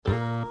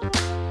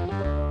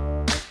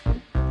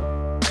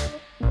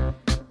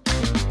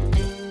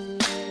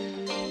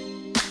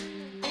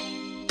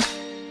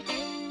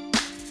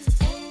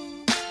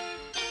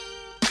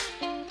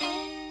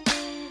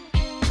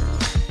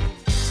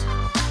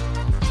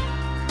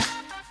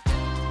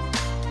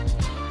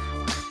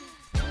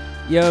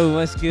Yo,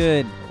 what's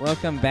good?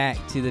 Welcome back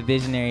to the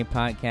Visionary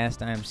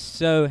Podcast. I am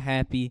so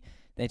happy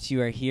that you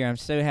are here. I'm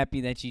so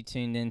happy that you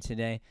tuned in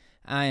today.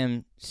 I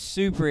am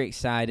super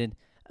excited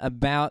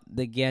about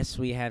the guests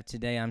we have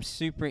today. I'm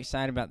super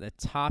excited about the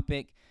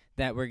topic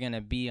that we're going to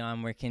be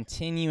on. We're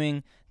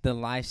continuing the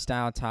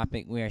lifestyle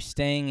topic. We are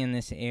staying in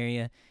this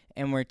area,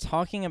 and we're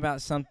talking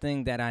about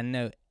something that I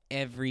know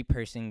every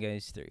person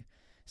goes through.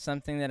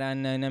 Something that I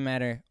know no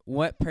matter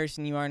what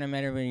person you are, no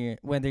matter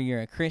whether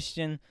you're a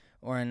Christian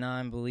or a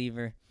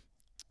non-believer,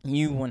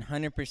 you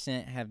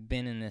 100% have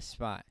been in this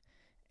spot.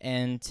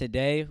 And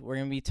today we're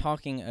going to be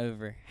talking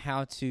over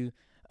how to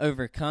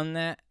overcome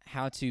that,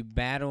 how to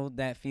battle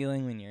that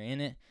feeling when you're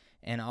in it,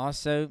 and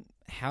also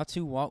how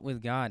to walk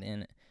with God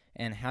in it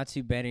and how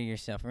to better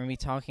yourself. We're going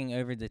to be talking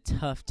over the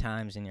tough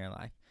times in your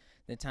life,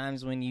 the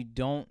times when you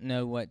don't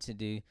know what to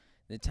do,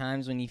 the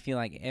times when you feel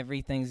like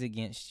everything's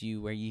against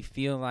you, where you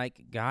feel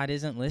like God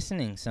isn't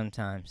listening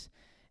sometimes.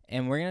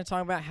 And we're going to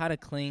talk about how to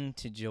cling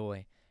to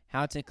joy,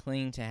 how to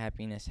cling to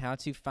happiness, how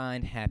to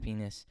find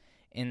happiness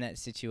in that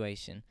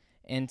situation.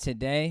 And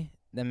today,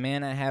 the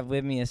man I have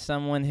with me is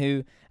someone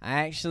who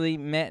I actually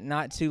met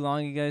not too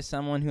long ago,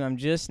 someone who I'm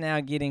just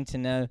now getting to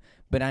know,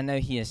 but I know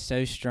he is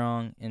so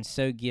strong and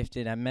so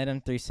gifted. I met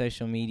him through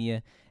social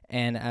media,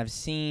 and I've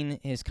seen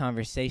his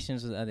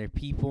conversations with other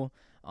people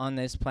on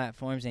those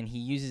platforms, and he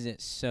uses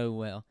it so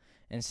well.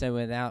 And so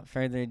without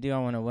further ado, I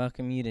want to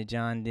welcome you to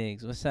John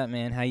Diggs. What's up,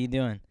 man? How you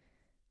doing?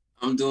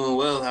 I'm doing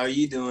well. How are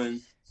you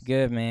doing?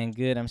 Good, man.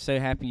 Good. I'm so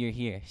happy you're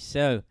here.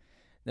 So,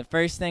 the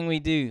first thing we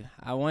do,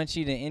 I want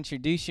you to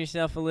introduce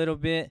yourself a little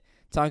bit,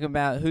 talk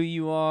about who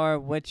you are,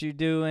 what you're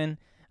doing,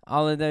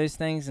 all of those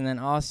things. And then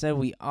also,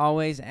 we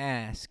always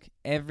ask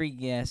every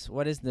guest,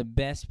 what is the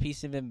best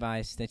piece of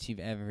advice that you've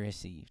ever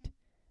received?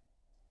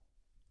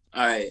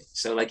 All right.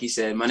 So like you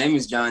said, my name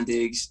is John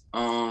Diggs.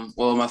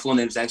 Well, my full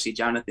name is actually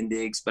Jonathan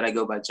Diggs, but I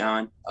go by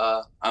John.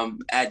 I'm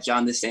at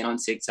John the Saint on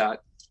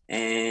TikTok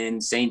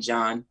and Saint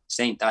John,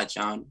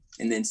 Saint.John,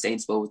 and then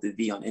Saint spelled with a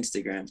V on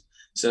Instagram.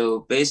 So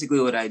basically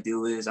what I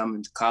do is I'm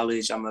in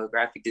college. I'm a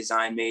graphic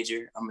design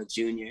major. I'm a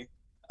junior.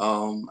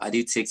 I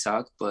do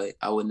TikTok, but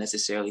I wouldn't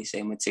necessarily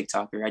say I'm a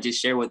TikToker. I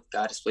just share what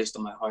God has placed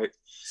on my heart.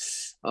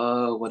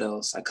 What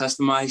else? I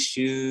customize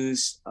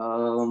shoes.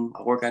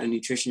 I work at a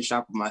nutrition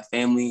shop with my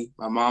family.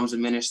 My mom's a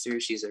minister.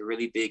 She's a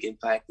really big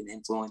impact and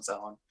influence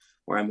on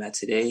where I'm at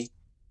today.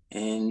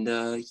 And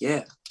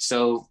yeah,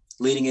 so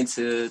leading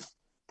into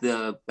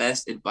the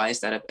best advice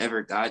that I've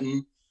ever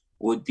gotten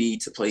would be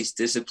to place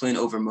discipline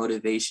over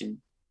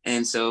motivation.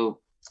 And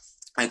so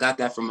I got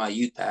that from my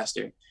youth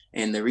pastor.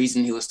 And the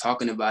reason he was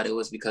talking about it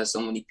was because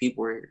so many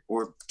people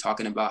were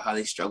talking about how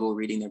they struggle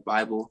reading their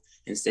Bible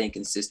and staying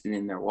consistent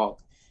in their walk.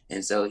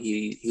 And so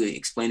he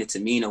explained it to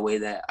me in a way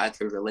that I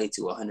could relate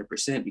to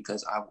 100%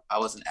 because I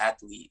was an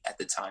athlete at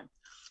the time.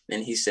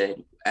 And he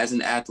said, as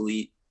an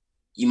athlete,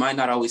 you might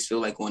not always feel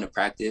like going to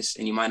practice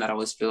and you might not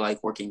always feel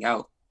like working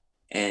out.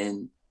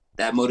 And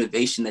that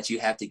motivation that you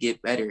have to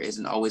get better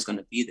isn't always going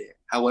to be there.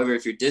 However,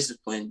 if you're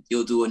disciplined,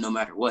 you'll do it no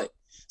matter what.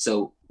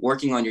 So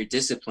working on your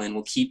discipline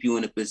will keep you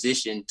in a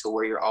position to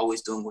where you're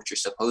always doing what you're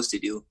supposed to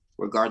do,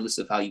 regardless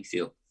of how you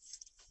feel.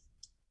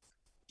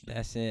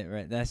 That's it,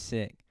 right? That's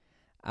sick.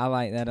 I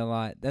like that a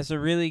lot. That's a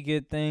really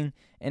good thing,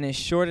 and it's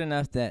short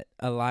enough that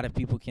a lot of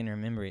people can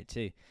remember it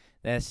too.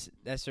 That's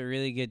a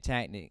really good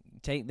tactic.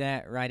 Take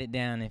that, write it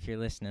down if you're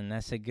listening.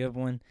 That's a good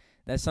one.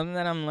 That's something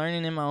that I'm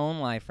learning in my own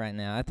life right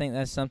now. I think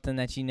that's something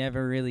that you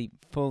never really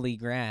fully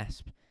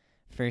grasp.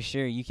 For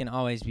sure, you can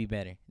always be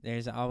better.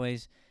 There's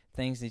always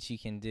things that you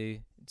can do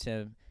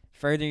to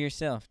further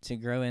yourself, to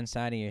grow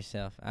inside of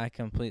yourself. I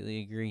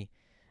completely agree.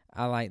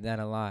 I like that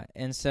a lot.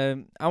 And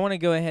so I want to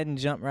go ahead and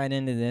jump right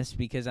into this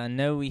because I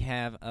know we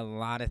have a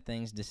lot of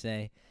things to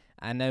say.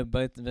 I know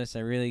both of us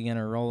are really going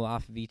to roll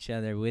off of each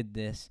other with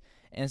this.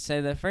 And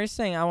so the first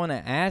thing I want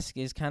to ask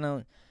is kind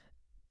of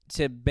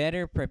to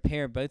better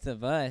prepare both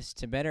of us,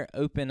 to better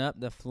open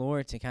up the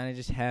floor to kind of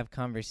just have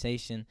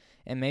conversation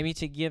and maybe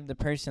to give the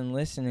person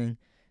listening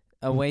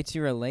a way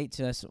to relate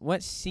to us.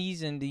 What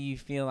season do you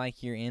feel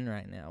like you're in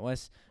right now?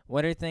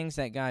 What are things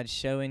that God's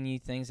showing you,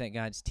 things that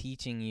God's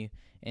teaching you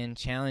and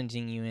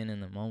challenging you in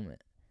the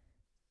moment?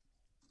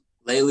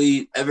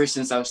 Lately, ever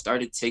since I've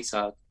started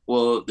TikTok,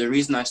 well, the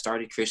reason I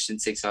started Christian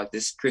TikTok,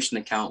 this Christian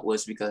account,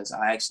 was because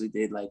I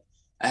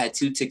had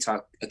two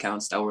TikTok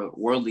accounts that were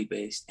worldly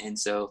based. And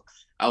so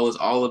I was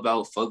all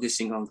about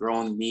focusing on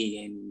growing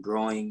me and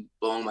blowing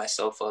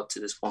myself up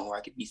to this point where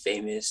I could be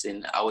famous.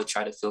 And I would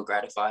try to feel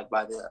gratified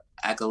by the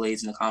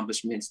accolades and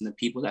accomplishments and the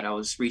people that I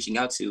was reaching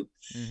out to.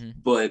 Mm-hmm.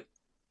 But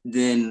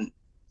then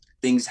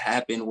things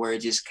happened where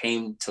it just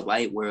came to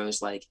light where it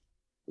was like,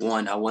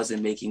 one, I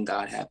wasn't making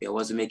God happy. I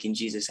wasn't making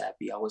Jesus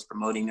happy. I was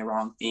promoting the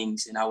wrong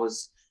things. And I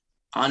was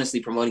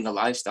honestly promoting a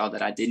lifestyle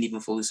that I didn't even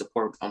fully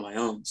support on my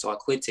own. So I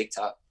quit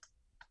TikTok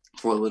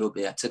for a little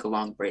bit. I took a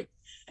long break.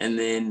 And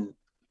then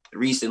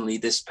recently,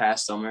 this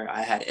past summer,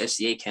 I had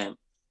FCA camp.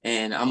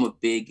 And I'm a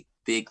big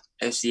big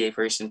FCA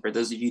person. For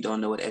those of you who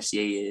don't know what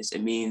FCA is,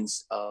 it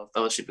means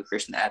Fellowship of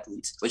Christian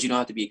Athletes. But you don't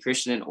have to be a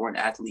Christian or an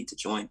athlete to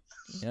join.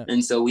 Yep.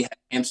 And so we have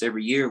camps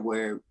every year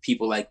where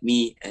people like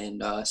me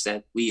and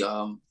Seth, we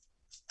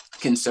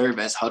can serve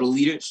as huddle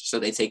leaders. So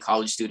they take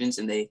college students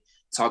and they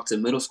talk to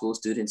middle school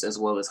students as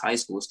well as high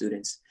school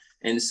students.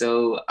 And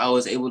so I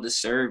was able to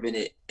serve in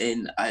it.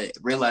 And I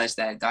realized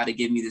that God had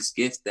given me this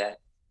gift that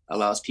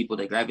allows people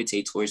to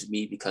gravitate towards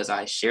me because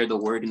I share the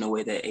word in a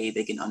way that A,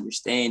 they can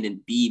understand,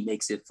 and B,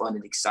 makes it fun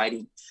and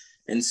exciting.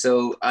 And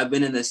so I've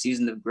been in a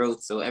season of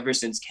growth. So ever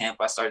since camp,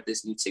 I started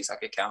this new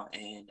TikTok account,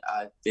 and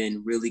I've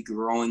been really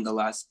growing a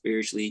lot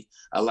spiritually,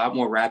 a lot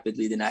more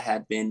rapidly than I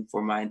had been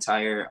for my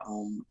entire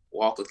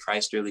walk with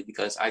Christ, really,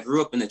 because I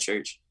grew up in the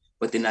church,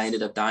 but then I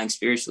ended up dying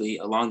spiritually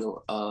along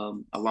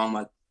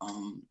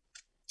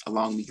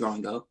me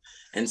growing up.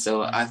 And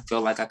so I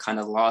feel like I kind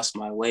of lost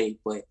my way.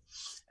 But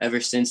ever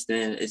since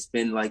then, it's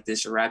been like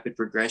this rapid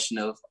progression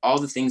of all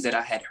the things that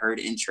I had heard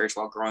in church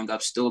while growing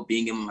up still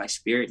being in my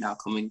spirit now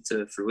coming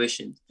to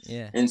fruition.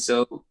 Yeah. And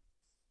so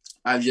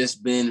I've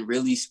just been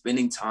really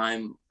spending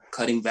time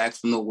cutting back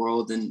from the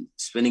world and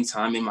spending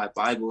time in my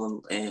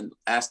Bible and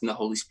asking the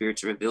Holy Spirit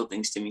to reveal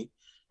things to me.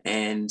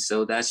 And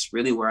so that's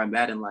really where I'm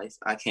at in life.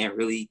 I can't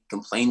really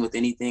complain with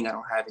anything. I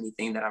don't have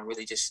anything that I'm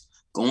really just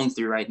going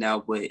through right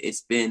now, but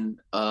it's been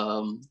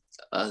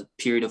a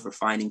period of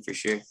refining for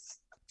sure.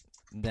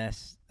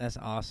 That's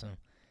awesome.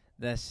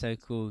 That's so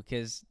cool,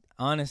 because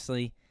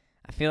honestly,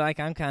 I feel like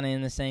I'm kind of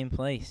in the same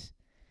place.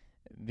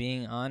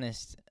 Being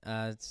honest,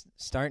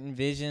 starting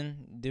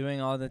Vision, doing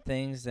all the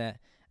things that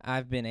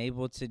I've been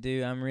able to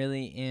do,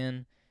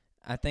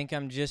 I think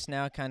I'm just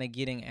now kind of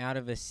getting out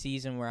of a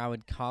season where I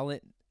would call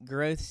it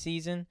growth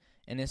season,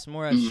 and it's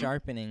more of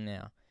sharpening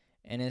now.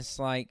 And it's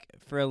like,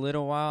 for a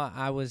little while,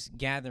 I was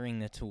gathering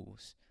the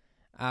tools.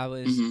 I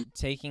was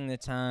taking the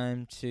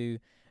time to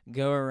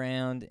go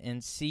around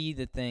and see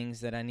the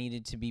things that I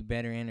needed to be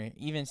better in, or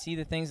even see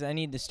the things that I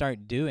needed to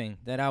start doing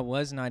that I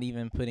was not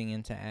even putting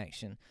into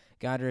action.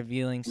 God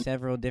revealing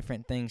several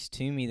different things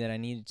to me that I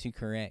needed to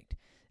correct.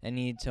 I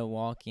needed to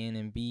walk in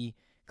and be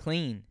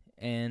clean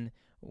and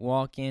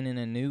walk in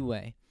a new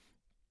way.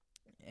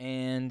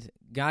 And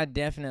God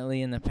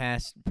definitely in the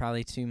past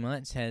probably 2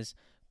 months has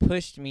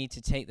pushed me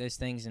to take those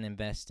things and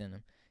invest in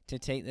them, to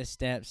take the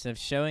steps of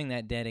showing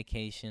that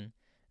dedication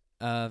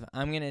of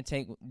I'm going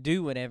to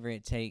do whatever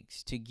it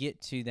takes to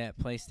get to that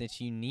place that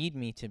you need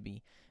me to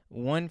be.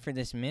 One, for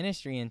this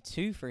ministry, and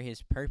two, for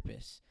his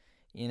purpose.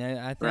 You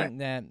know, I think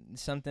that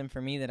something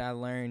for me that I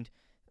learned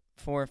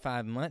 4 or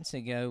 5 months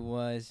ago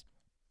was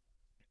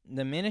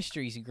the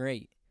ministry's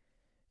great.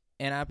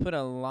 And I put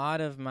a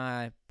lot of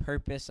my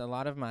purpose, a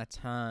lot of my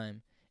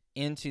time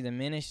into the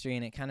ministry,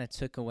 and it kind of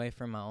took away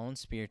from my own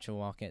spiritual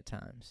walk at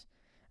times.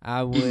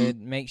 I would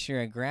make sure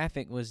a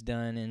graphic was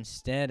done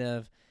instead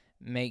of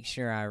make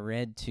sure I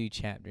read 2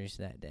 chapters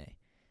that day,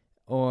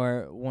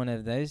 or one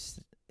of those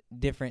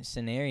different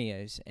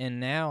scenarios. And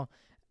now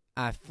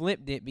I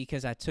flipped it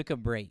because I took a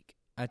break.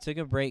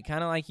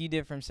 Kind of like you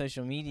did from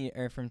social media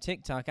or from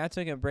TikTok. I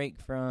took a break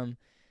from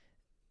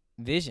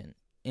Vision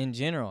in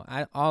general.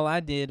 All I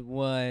did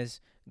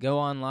was go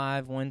on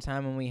live one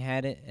time when we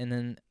had it, and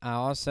then I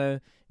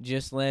also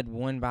just led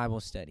one Bible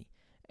study.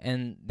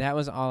 And that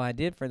was all I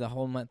did for the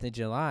whole month of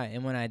July.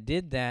 And when I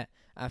did that,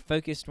 I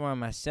focused more on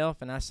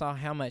myself, and I saw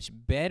how much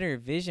better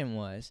Vision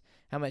was,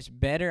 how much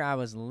better I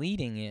was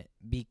leading it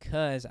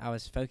because I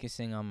was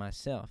focusing on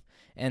myself.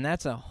 And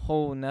that's a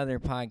whole nother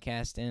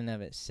podcast in and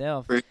of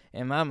itself,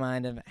 in my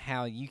mind, of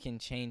how you can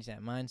change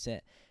that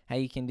mindset, how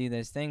you can do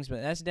those things.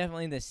 But that's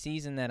definitely the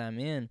season that I'm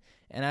in.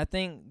 And I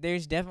think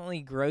there's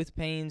definitely growth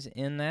pains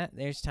in that.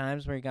 There's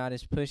times where God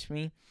has pushed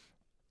me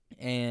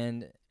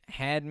and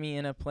had me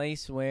in a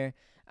place where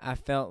I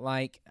felt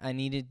like I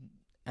needed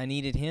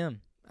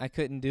him. I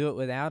couldn't do it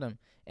without him,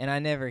 and I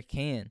never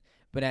can.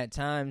 But at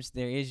times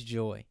there is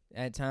joy.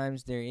 At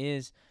times there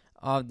is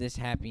all this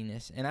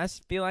happiness. And I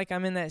feel like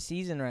I'm in that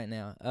season right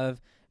now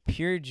of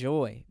pure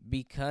joy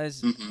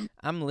because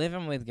I'm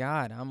living with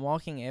God. I'm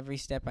walking every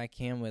step I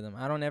can with him.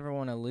 I don't ever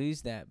want to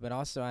lose that, but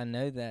also I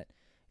know that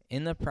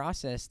in the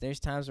process, there's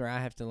times where I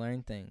have to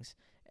learn things,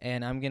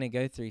 and I'm going to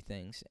go through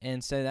things.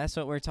 And so that's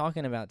what we're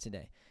talking about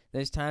today.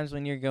 Those times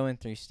when you're going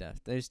through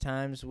stuff, those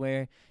times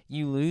where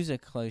you lose a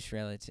close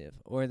relative,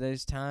 or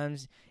those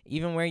times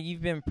even where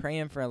you've been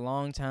praying for a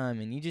long time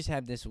and you just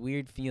have this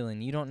weird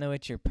feeling, you don't know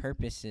what your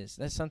purpose is.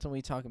 That's something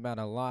we talk about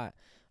a lot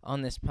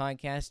on this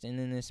podcast and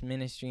in this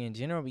ministry in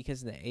general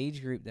because of the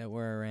age group that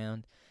we're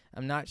around.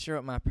 I'm not sure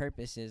what my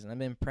purpose is, and I've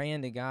been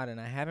praying to God, and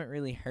I haven't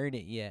really heard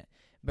it yet.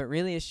 But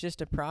really, it's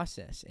just a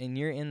process, and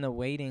you're in the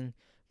waiting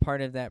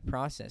part of that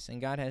process,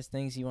 and God has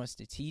things he wants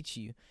to teach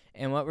you.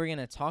 And what we're going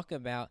to talk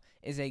about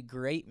is a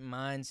great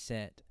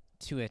mindset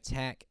to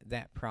attack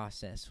that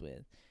process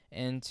with,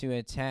 and to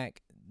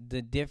attack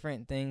the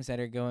different things that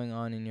are going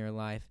on in your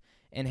life,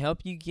 and help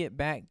you get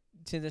back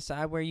to the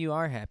side where you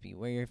are happy,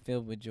 where you're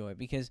filled with joy.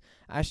 Because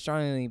I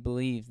strongly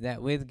believe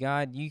that with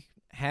God, you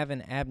have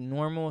an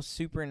abnormal,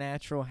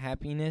 supernatural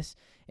happiness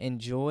and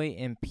joy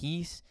and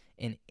peace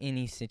in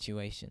any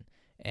situation.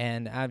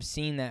 And I've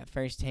seen that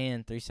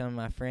firsthand through some of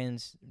my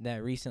friends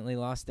that recently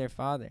lost their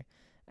father,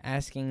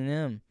 asking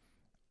them,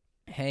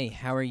 hey,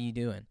 how are you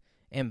doing?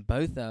 And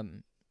both of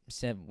them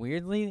said,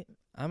 weirdly,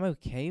 I'm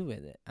okay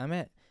with it. I'm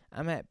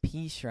at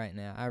peace right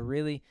now.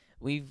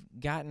 We've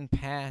gotten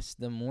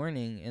past the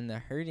mourning and the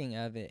hurting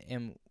of it,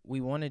 and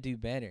we want to do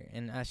better.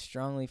 And I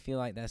strongly feel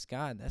like that's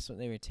God. That's what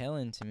they were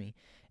telling to me.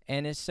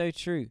 And it's so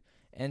true.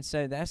 And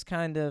so that's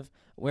kind of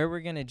where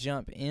we're going to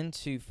jump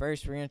into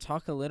first. We're going to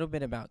talk a little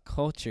bit about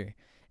culture.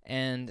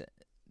 And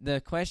the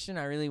question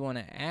I really want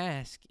to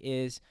ask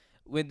is,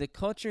 with the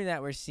culture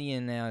that we're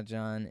seeing now,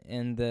 John,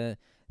 and the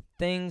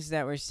things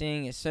that we're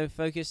seeing, it's so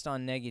focused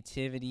on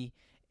negativity.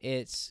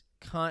 It's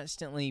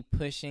constantly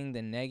pushing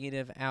the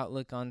negative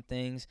outlook on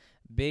things.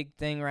 Big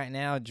thing right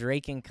now,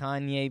 Drake and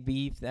Kanye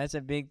beef. That's a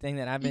big thing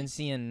that I've been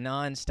seeing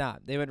nonstop.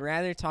 They would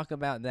rather talk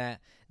about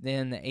that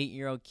than the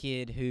 8-year-old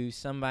kid who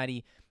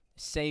somebody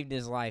saved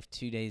his life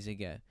 2 days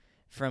ago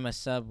from a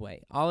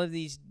subway. All of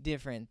these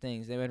different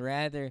things. They would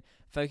rather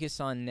focus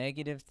on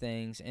negative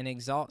things and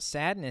exalt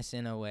sadness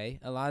in a way.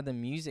 A lot of the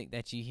music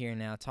that you hear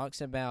now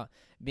talks about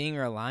being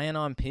reliant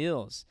on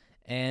pills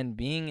and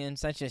being in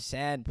such a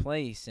sad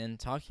place and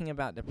talking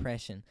about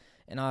depression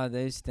and all of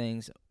those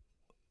things.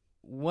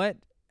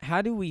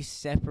 How do we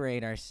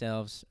separate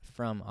ourselves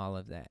from all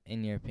of that,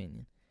 in your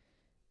opinion?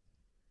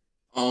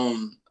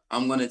 I'm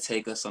gonna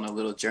take us on a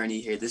little journey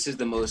here. This is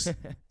the most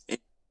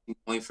interesting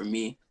point for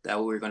me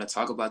that we're gonna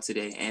talk about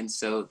today, and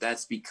so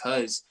that's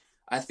because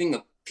I think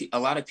a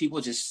lot of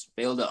people just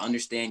fail to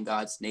understand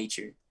God's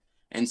nature,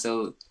 and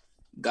so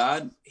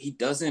God, He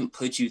doesn't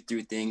put you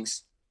through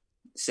things.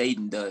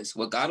 Satan does.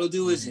 What God will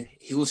do is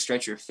He will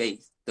stretch your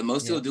faith. The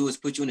most He'll do is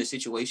put you in a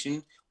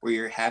situation where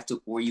you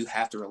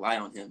have to rely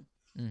on Him.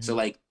 So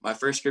like my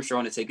first scripture I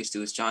want to take us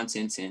to is John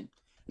 10:10. And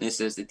it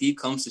says, the thief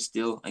comes to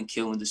steal and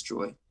kill and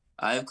destroy.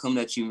 I have come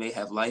that you may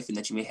have life and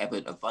that you may have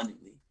it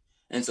abundantly.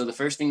 And so the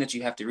first thing that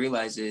you have to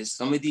realize is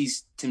some of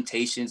these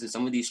temptations and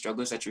some of these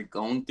struggles that you're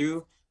going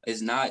through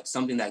is not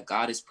something that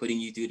God is putting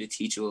you through to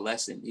teach you a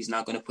lesson. He's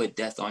not going to put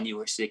death on you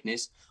or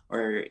sickness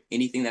or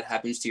anything that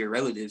happens to your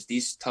relatives.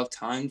 These tough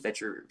times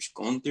that you're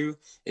going through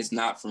is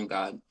not from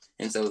God.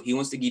 And so He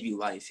wants to give you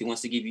life. He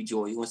wants to give you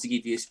joy. He wants to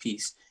give you His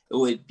peace. It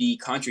would be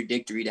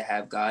contradictory to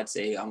have God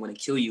say, I'm going to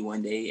kill you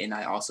one day and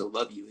I also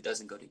love you. It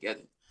doesn't go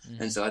together.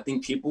 And so I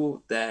think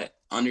people that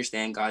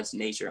understand God's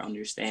nature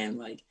understand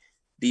like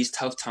these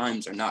tough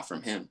times are not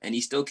from Him, and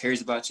He still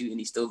cares about you and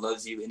He still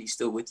loves you and He's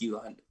still with you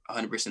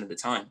 100% of the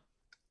time.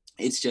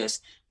 It's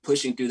just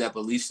pushing through that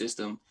belief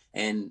system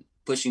and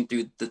pushing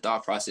through the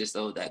thought process,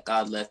 though, that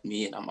God left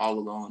me and I'm all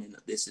alone and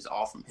this is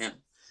all from Him.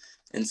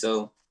 And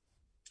so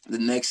the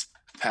next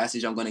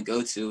passage I'm going to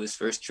go to is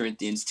 1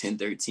 Corinthians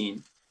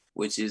 10:13,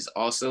 which is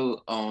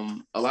also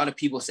a lot of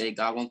people say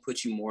God won't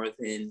put you more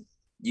than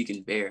you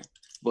can bear,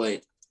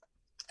 but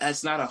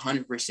that's not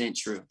 100%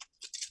 true.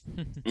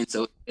 And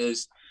so it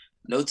is,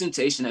 no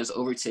temptation has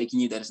overtaken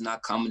you that is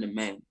not common to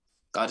man.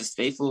 God is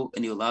faithful,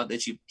 and He will not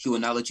let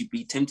you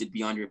be tempted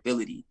beyond your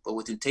ability. But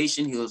with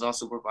temptation, He will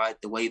also provide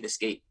the way of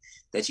escape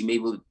that you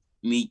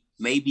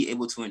may be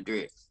able to endure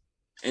it.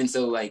 And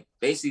so, like,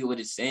 basically what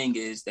it's saying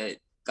is that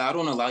God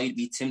won't allow you to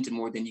be tempted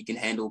more than you can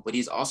handle, but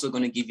He's also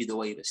going to give you the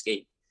way of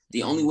escape.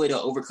 The only way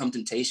to overcome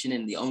temptation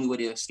and the only way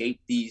to escape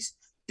these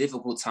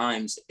difficult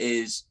times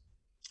is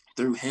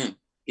through Him.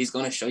 He's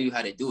going to show you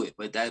how to do it,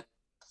 but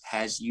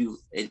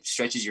it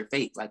stretches your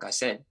faith, like I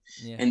said.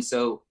 Yeah. And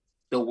so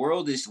the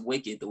world is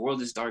wicked, the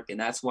world is dark, and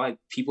that's why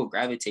people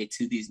gravitate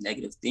to these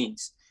negative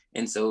things.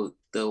 And so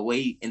the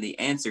way and the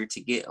answer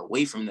to get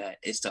away from that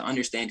is to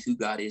understand who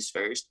God is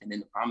first, and then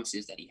the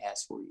promises that He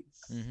has for you.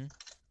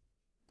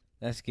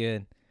 That's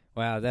good.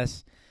 Wow,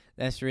 that's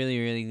really,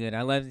 really good.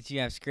 I love that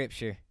you have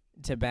scripture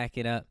to back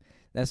it up.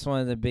 That's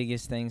one of the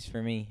biggest things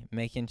for me,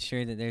 making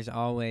sure that there's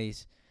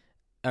always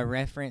a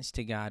reference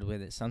to God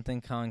with it, something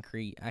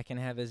concrete. I can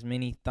have as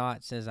many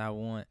thoughts as I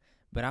want,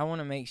 but I want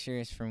to make sure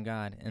it's from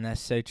God, and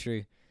that's so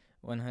true,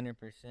 100%.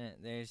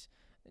 There's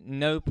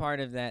no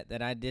part of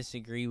that I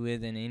disagree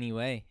with in any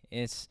way.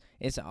 It's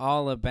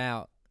all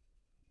about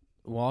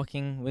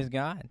walking with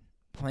God,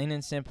 plain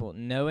and simple,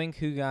 knowing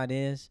who God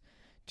is,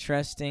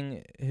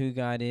 trusting who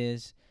God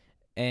is,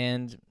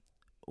 and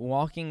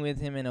walking with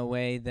Him in a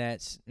way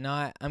that's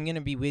not, I'm going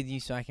to be with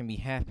you so I can be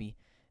happy.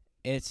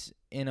 It's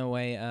in a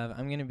way of,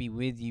 I'm going to be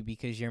with you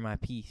because you're my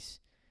peace,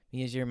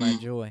 because you're my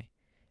joy,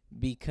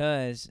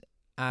 because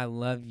I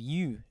love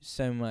you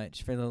so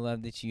much for the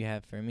love that you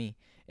have for me.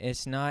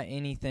 It's not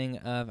anything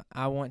of,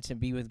 I want to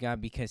be with God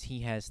because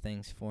He has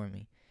things for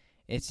me.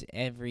 It's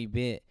every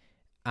bit,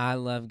 I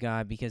love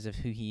God because of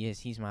who He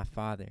is. He's my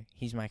Father.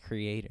 He's my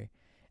Creator.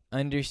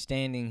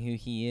 Understanding who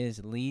He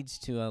is leads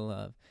to a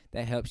love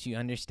that helps you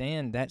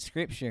understand that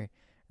scripture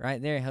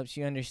right there. It helps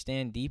you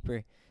understand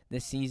deeper the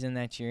season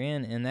that you're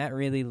in. And that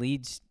really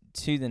leads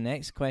to the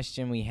next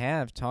question we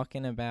have,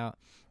 talking about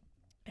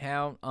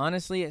how,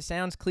 honestly, it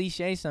sounds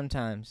cliche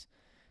sometimes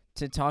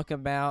to talk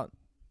about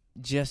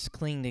just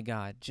cling to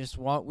God, just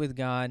walk with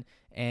God,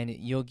 and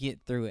you'll get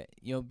through it.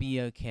 You'll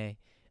be okay.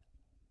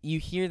 you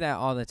hear that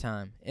all the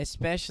time,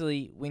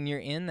 especially when you're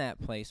in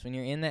that place, when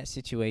you're in that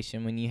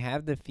situation, when you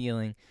have the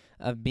feeling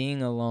of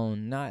being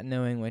alone, not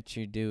knowing what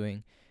you're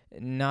doing,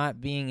 not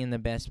being in the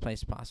best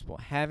place possible,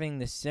 having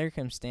the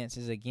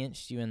circumstances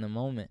against you in the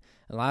moment.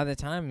 A lot of the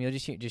time, you'll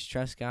just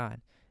trust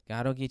God.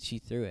 God will get you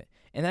through it.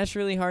 And that's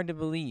really hard to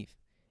believe.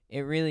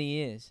 It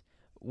really is.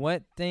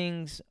 What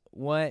things,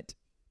 what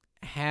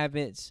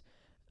habits,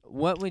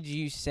 what would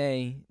you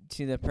say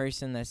to the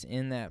person that's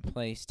in that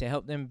place to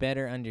help them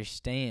better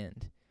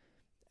understand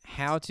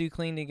how to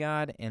cling to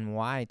God and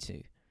why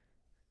to?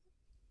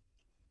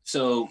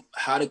 So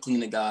how to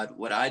cling to God?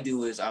 What I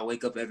do is I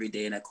wake up every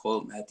day and I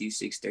quote Matthew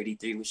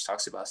 6:33, which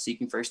talks about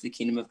seeking first the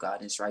kingdom of God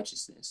and his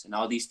righteousness, and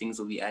all these things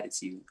will be added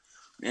to you.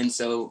 And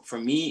so for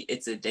me,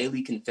 it's a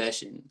daily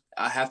confession.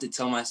 I have to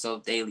tell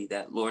myself daily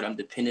that, Lord, I'm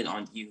dependent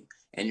on you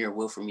and your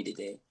will for me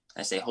today.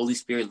 I say, Holy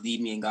Spirit,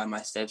 lead me and guide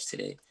my steps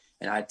today.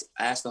 And I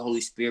ask the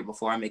Holy Spirit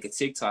before I make a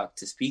TikTok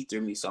to speak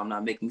through me, so I'm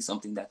not making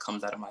something that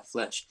comes out of my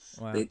flesh.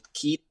 Wow. The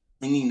key to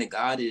clinging to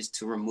God is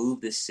to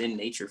remove the sin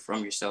nature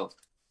from yourself.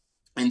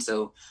 And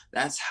so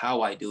that's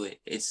how I do it.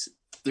 It's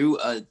through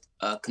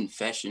a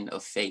confession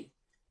of faith.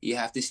 You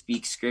have to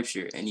speak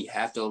scripture and you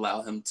have to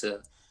allow him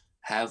to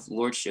have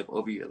lordship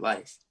over your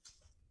life.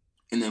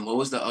 And then what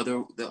was the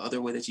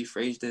other way that you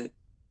phrased it?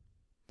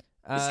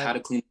 It's how to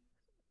clean.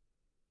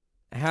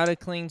 How to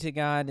cling to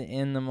God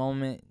in the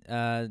moment.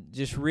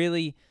 Just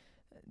really,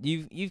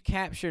 you've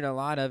captured a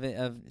lot of it,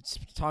 of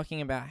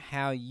talking about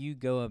how you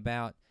go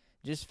about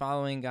just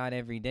following God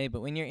every day.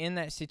 But when you're in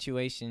that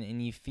situation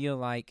and you feel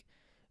like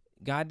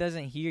God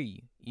doesn't hear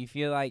you, you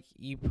feel like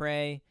you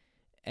pray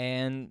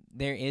and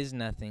there is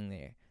nothing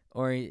there,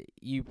 or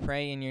you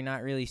pray and you're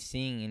not really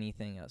seeing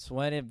anything else,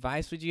 what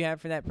advice would you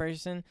have for that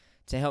person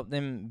to help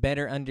them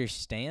better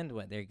understand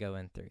what they're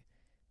going through?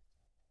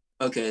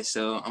 Okay,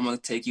 so I'm going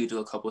to take you to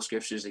a couple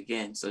scriptures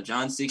again. So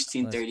John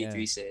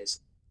 16:33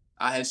 says,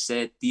 I have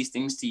said these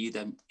things to you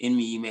that in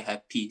me you may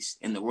have peace.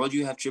 In the world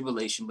you have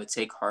tribulation, but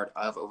take heart,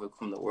 I have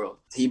overcome the world.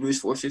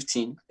 Hebrews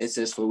 4:15, it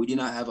says, for we do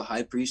not have a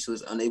high priest who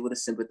is unable to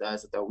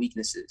sympathize with our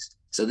weaknesses.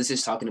 So this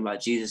is talking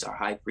about Jesus, our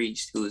high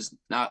priest, who is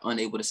not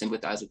unable to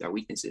sympathize with our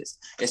weaknesses.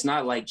 It's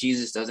not like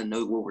Jesus doesn't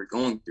know what we're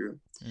going through.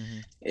 Mm-hmm.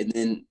 And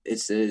then it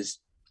says,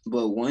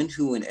 but one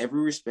who in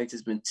every respect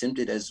has been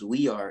tempted as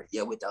we are,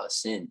 yet without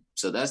sin.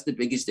 So that's the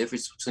biggest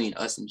difference between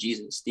us and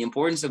Jesus. The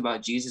importance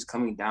about Jesus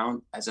coming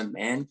down as a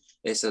man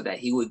is so that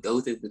he would go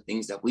through the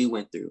things that we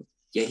went through,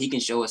 yet he can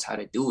show us how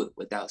to do it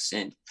without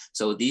sin.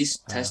 So these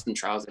tests and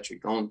trials that you're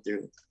going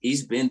through,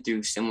 he's been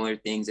through similar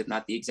things, if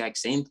not the exact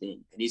same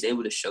thing. And he's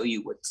able to show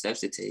you what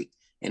steps to take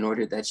in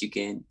order that you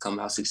can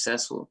come out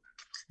successful.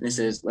 And it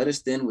says, let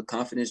us then with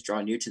confidence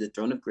draw near to the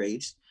throne of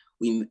grace,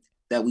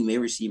 that we may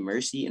receive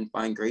mercy and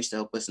find grace to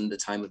help us in the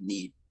time of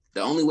need.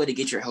 The only way to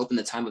get your help in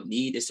the time of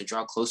need is to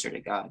draw closer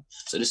to God.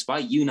 So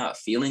despite you not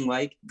feeling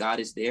like God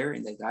is there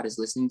and that God is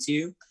listening to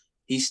you,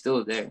 he's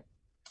still there.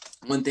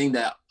 One thing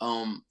that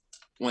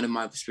one of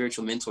my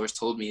spiritual mentors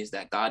told me is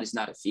that God is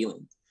not a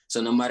feeling. So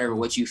no matter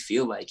what you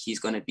feel like, he's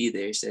going to be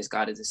there. He says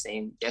God is the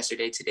same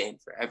yesterday, today,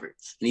 and forever.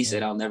 And he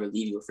said, I'll never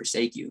leave you or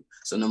forsake you.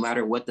 So no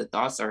matter what the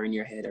thoughts are in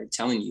your head are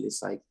telling you,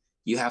 it's like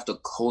you have to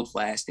hold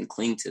fast and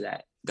cling to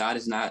that. God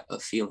is not a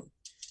feeling.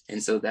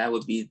 And so that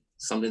would be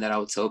something that I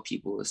would tell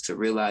people, is to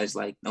realize,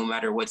 like, no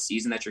matter what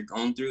season that you're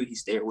going through,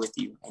 he's there with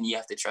you and you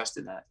have to trust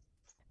in that.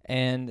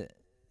 And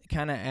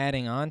kind of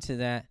adding on to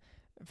that,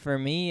 for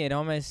me, it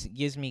almost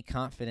gives me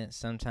confidence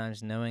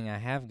sometimes knowing I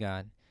have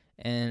God,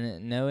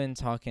 and knowing,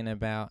 talking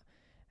about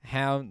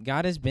how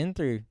God has been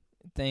through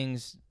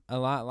things a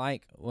lot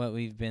like what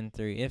we've been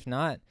through, if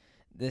not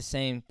the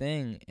same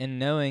thing, and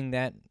knowing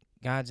that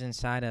God's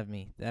inside of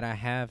me, that I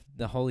have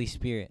the Holy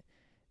Spirit,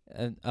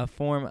 a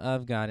form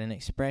of God, an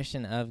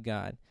expression of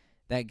God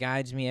that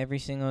guides me every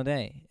single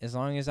day. As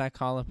long as I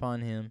call upon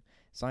him,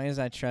 as long as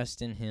I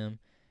trust in him,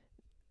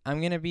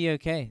 I'm going to be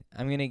okay.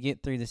 I'm going to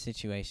get through the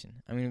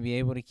situation. I'm going to be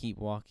able to keep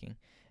walking.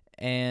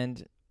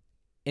 And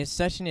it's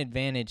such an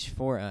advantage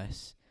for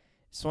us.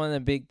 It's one of the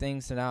big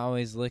things that I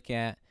always look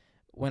at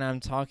when I'm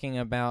talking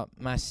about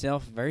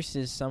myself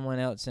versus someone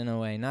else, in a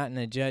way, not in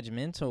a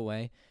judgmental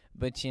way,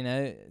 but,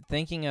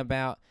 thinking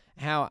about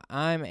how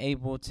I'm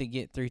able to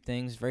get through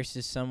things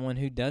versus someone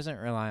who doesn't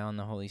rely on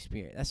the Holy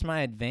Spirit. That's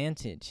my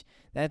advantage.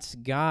 That's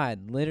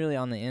God literally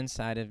on the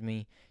inside of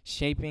me,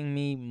 shaping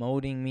me,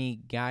 molding me,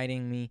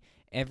 guiding me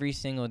every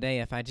single day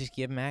if I just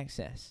give him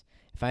access,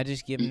 if I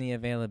just give him the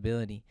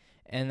availability.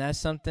 And that's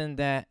something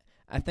that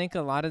I think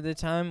a lot of the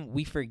time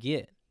we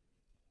forget.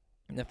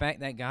 The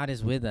fact that God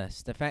is with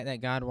us, the fact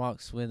that God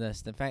walks with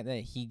us, the fact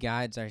that he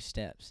guides our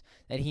steps,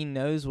 that he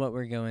knows what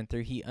we're going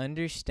through, he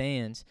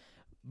understands,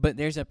 but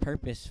there's a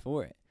purpose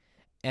for it.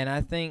 And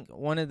I think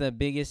one of the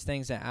biggest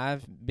things that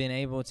I've been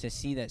able to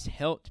see that's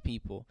helped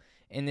people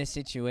in this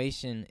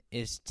situation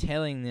is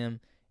telling them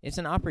it's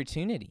an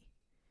opportunity.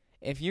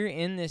 If you're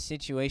in this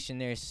situation,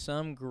 there's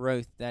some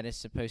growth that is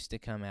supposed to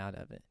come out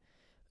of it.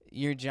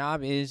 Your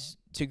job is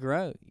to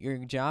grow. Your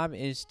job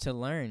is to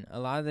learn. A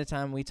lot of the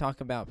time we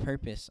talk about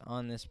purpose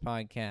on this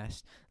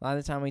podcast. A lot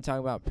of the time we talk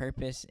about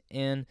purpose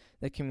in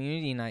the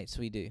community nights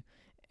we do.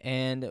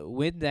 And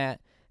with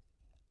that,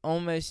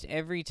 almost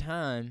every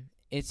time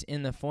it's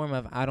in the form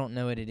of, I don't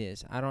know what it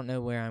is. I don't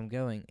know where I'm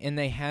going. And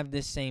they have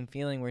this same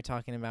feeling we're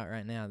talking about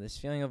right now, this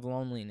feeling of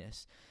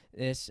loneliness,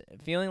 this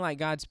feeling like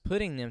God's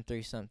putting them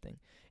through something.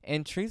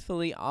 And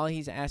truthfully, all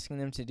he's asking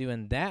them to do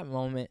in that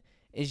moment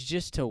is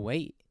just to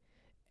wait.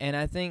 And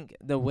I think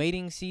the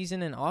waiting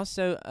season and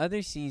also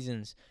other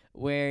seasons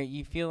where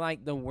you feel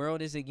like the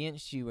world is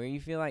against you, where you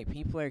feel like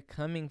people are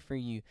coming for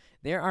you,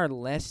 there are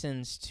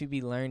lessons to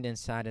be learned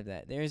inside of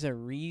that. There's a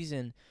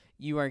reason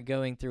you are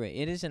going through it.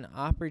 It is an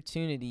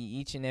opportunity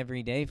each and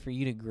every day for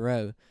you to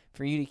grow,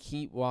 for you to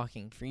keep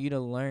walking, for you to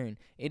learn.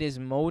 It is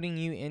molding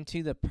you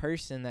into the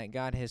person that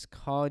God has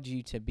called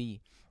you to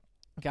be.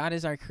 God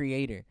is our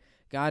creator.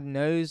 God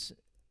knows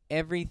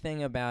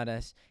everything about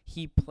us.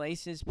 He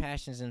places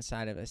passions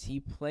inside of us. He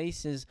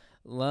places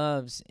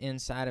loves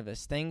inside of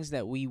us, things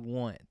that we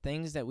want,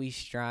 things that we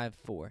strive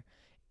for.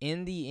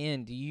 In the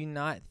end, do you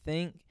not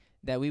think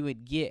that we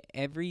would get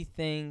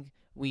everything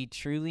we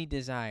truly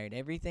desired,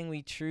 everything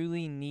we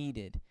truly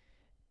needed,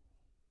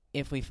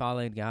 if we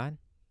followed God?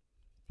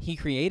 He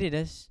created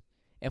us.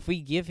 If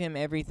we give him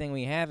everything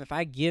we have, if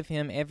I give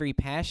him every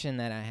passion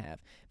that I have,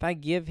 if I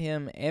give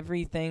him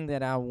everything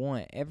that I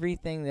want,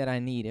 everything that I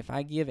need, if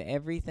I give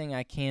everything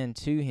I can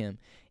to him,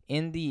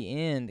 in the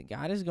end,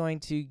 God is going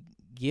to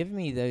give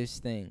me those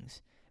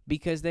things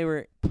because they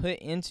were put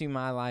into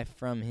my life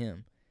from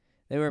him.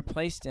 They were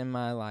placed in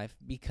my life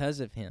because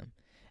of him.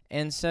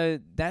 And so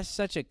that's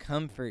such a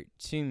comfort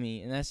to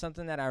me, and that's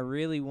something that I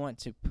really want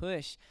to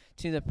push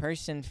to the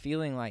person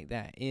feeling like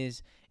that,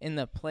 is in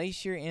the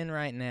place you're in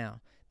right now,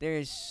 there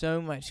is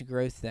so much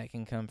growth that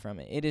can come from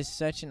it. It is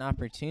such an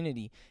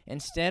opportunity.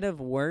 Instead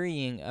of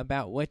worrying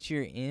about what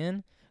you're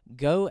in,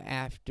 go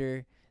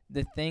after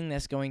the thing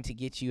that's going to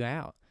get you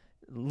out.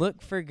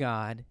 Look for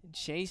God,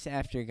 chase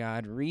after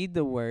God, read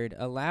the word,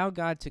 allow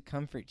God to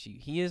comfort you.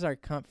 He is our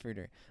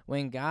comforter.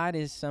 When God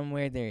is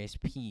somewhere, there is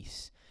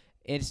peace.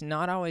 It's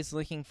not always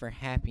looking for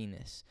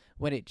happiness.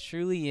 What it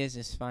truly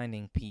is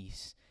finding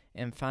peace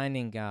and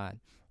finding God.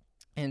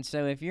 And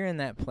so if you're in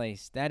that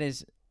place, that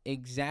is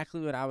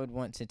exactly what I would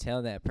want to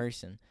tell that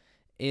person,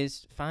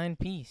 is find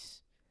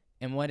peace.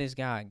 And what is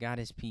God? God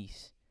is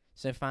peace.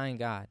 So find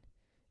God.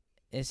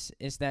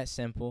 It's that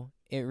simple.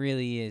 It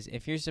really is.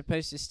 If you're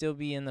supposed to still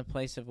be in the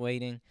place of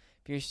waiting,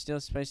 if you're still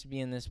supposed to be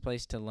in this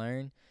place to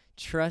learn,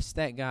 trust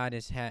that God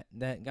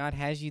that God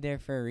has you there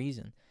for a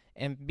reason,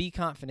 and be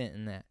confident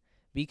in that.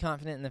 Be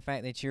confident in the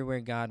fact that you're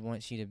where God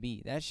wants you to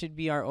be. That should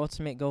be our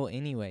ultimate goal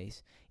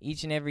anyways.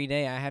 Each and every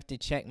day I have to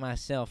check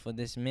myself with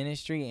this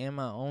ministry and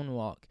my own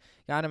walk.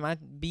 God, am I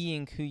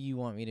being who you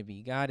want me to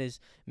be? God, is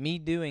me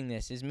doing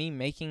this? Is me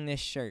making this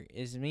shirt?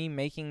 Is me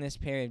making this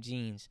pair of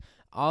jeans?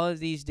 All of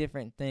these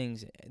different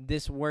things,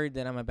 this word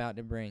that I'm about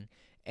to bring,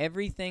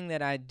 everything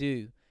that I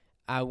do,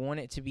 I want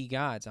it to be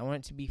God's. I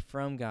want it to be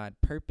from God,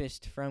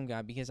 purposed from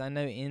God, because I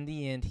know in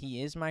the end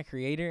he is my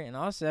creator. And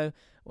also,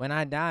 when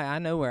I die, I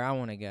know where I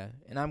want to go,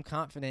 and I'm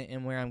confident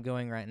in where I'm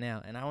going right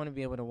now, and I want to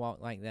be able to walk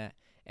like that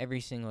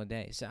every single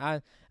day.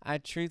 So I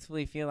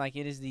truthfully feel like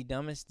it is the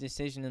dumbest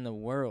decision in the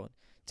world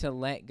to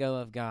let go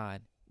of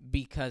God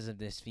because of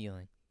this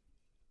feeling.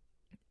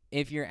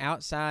 If you're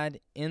outside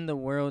in the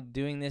world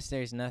doing this,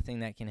 there's nothing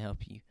that can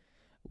help you.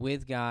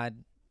 With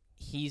God,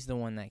 he's the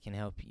one that can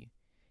help you.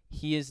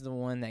 He is the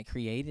one that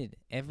created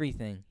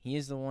everything. He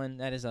is the one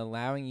that is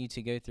allowing you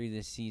to go through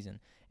this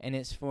season, and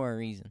it's for a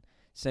reason.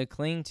 So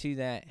cling to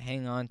that,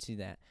 hang on to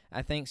that.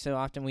 I think so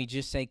often we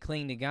just say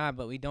cling to God,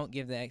 but we don't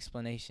give the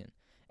explanation.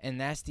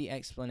 And that's the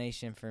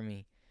explanation for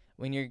me.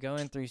 When you're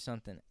going through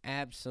something,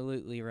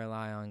 absolutely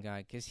rely on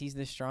God, because he's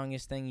the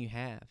strongest thing you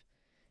have.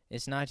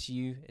 It's not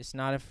you. It's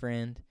not a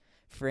friend.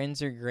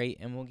 Friends are great,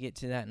 and we'll get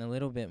to that in a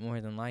little bit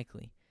more than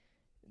likely,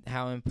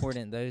 how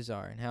important those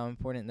are and how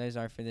important those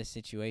are for this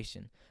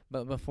situation.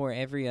 But before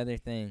every other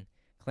thing,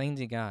 cling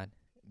to God,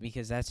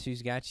 because that's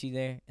who's got you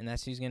there, and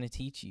that's who's going to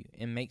teach you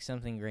and make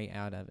something great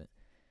out of it.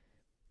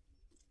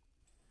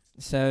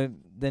 So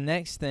the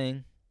next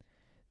thing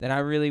that I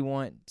really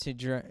want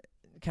to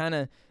kind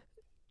of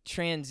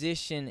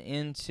transition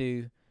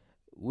into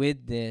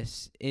with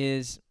this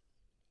is,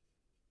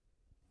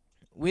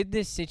 with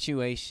this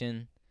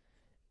situation,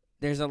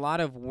 there's a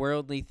lot of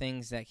worldly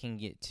things that can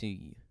get to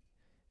you.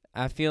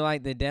 I feel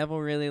like the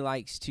devil really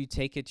likes to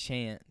take a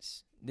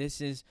chance.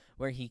 This is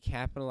where he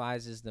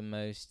capitalizes the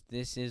most.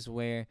 This is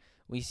where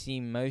we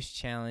see most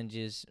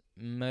challenges,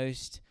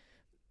 most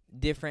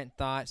different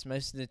thoughts,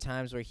 most of the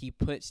times where he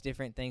puts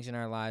different things in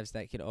our lives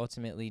that could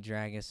ultimately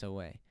drag us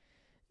away.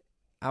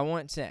 I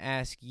want to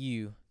ask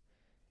you,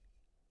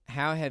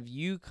 how have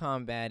you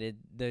combated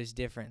those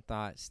different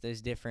thoughts,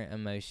 those different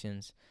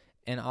emotions?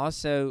 And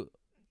also,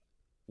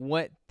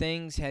 what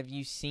things have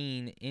you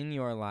seen in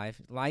your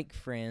life, like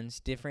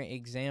friends, different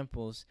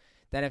examples,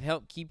 that have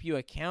helped keep you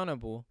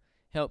accountable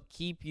help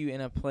keep you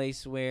in a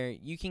place where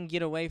you can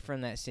get away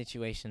from that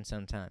situation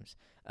sometimes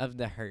of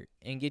the hurt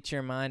and get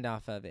your mind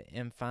off of it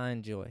and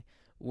find joy?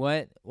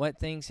 What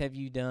things have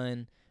you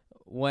done?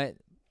 What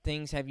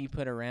things have you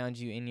put around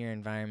you in your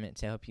environment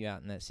to help you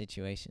out in that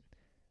situation?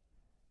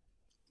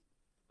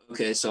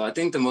 Okay, so I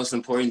think the most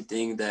important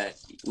thing that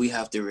we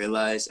have to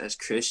realize as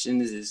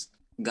Christians is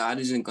God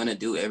isn't going to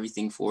do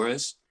everything for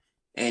us,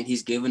 and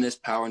He's given us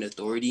power and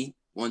authority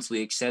once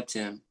we accept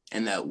Him,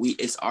 and that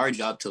it's our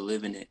job to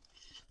live in it.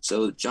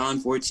 So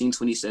John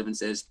 14:27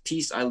 says,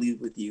 "Peace I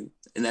leave with you,"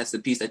 and that's the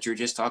peace that you're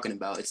just talking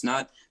about. It's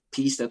not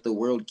peace that the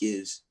world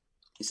gives.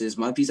 It says,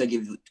 "My peace I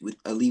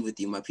leave with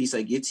you. My peace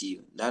I give to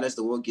you. Not as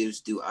the world gives,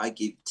 do I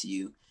give to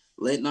you.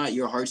 Let not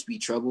your hearts be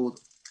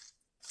troubled."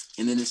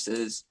 And then it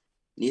says,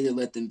 "Neither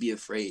let them be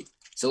afraid."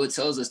 So it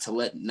tells us to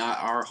let not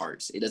our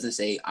hearts. It doesn't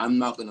say, "I'm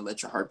not going to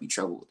let your heart be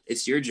troubled."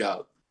 It's your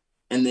job.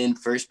 And then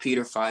 1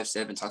 Peter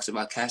 5:7 talks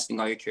about casting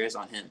all your cares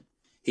on Him.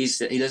 He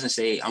doesn't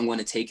say, "I'm going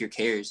to take your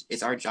cares."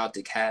 It's our job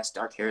to cast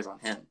our cares on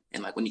Him.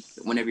 And like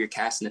whenever you're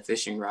casting a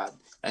fishing rod,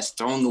 that's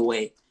throwing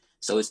away.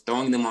 So it's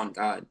throwing them on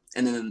God.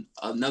 And then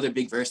another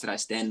big verse that I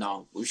stand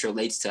on, which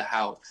relates to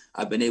how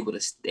I've been able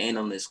to stand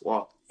on this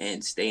walk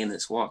and stay in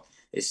this walk,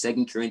 is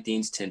 2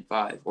 Corinthians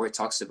 10:5, where it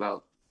talks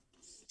about,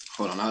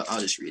 hold on,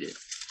 I'll just read it,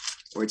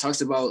 where it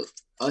talks about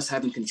us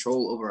having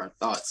control over our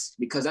thoughts,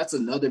 because that's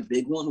another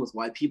big one with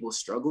why people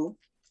struggle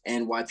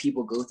and why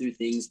people go through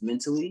things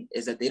mentally,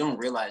 is that they don't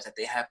realize that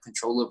they have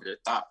control over their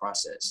thought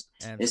process.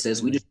 Absolutely. It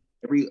says, "We just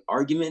every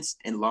argument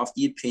and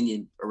lofty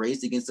opinion are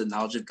raised against the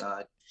knowledge of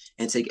God,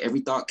 and take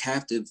every thought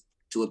captive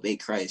to obey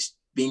Christ,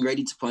 being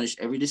ready to punish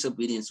every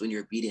disobedience when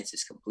your obedience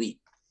is complete."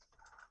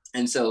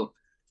 And so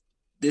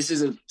this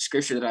is a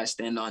scripture that I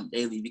stand on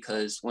daily,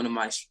 because one of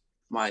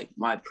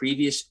my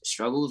previous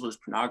struggles was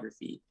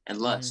pornography and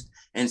lust.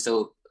 And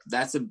so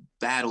that's a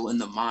battle in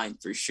the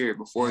mind for sure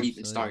before it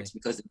even starts,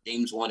 because in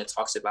James 1, it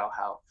talks about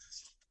how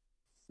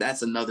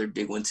that's another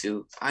big one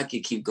too. I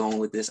could keep going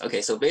with this.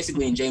 Okay, so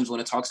basically in James 1,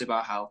 it talks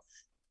about how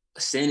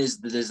sin is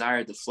the desire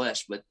of the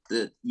flesh, but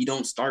you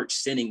don't start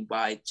sinning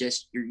by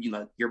just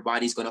your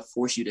body's going to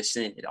force you to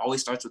sin. It always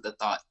starts with a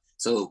thought.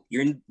 So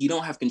you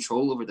don't have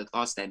control over the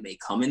thoughts that may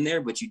come in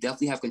there, but you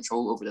definitely have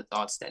control over the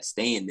thoughts that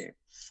stay in there.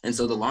 And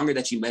so the longer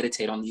that you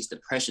meditate on these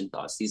depression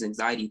thoughts, these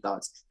anxiety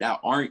thoughts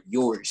that aren't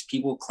yours,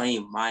 people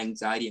claim my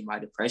anxiety and my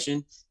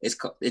depression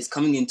it's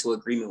coming into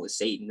agreement with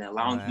Satan and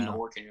allowing him to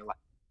work in your life,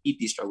 keep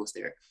these struggles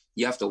there.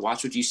 You have to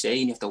watch what you say,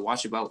 and you have to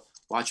watch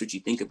what you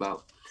think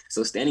about.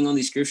 So standing on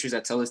these scriptures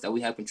that tell us that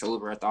we have control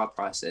over our thought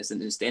process,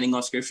 and then standing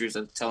on scriptures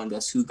of telling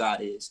us who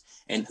God is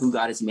and who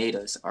God has made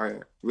us,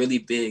 are really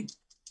big.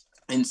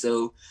 And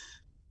so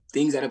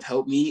things that have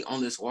helped me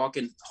on this walk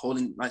and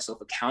holding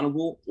myself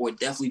accountable would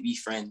definitely be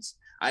friends.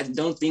 I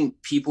don't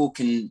think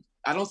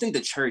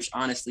the church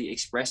honestly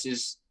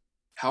expresses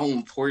how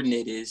important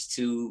it is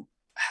to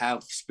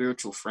have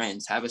spiritual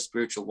friends, have a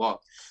spiritual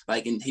walk.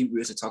 Like in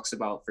Hebrews, it talks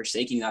about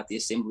forsaking not the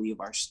assembly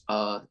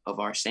of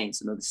our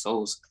saints and of the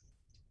souls.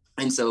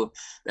 And so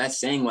that's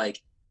saying,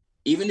 like,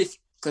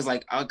 because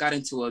like I got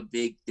into a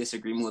big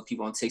disagreement with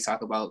people on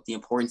TikTok about the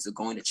importance of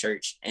going to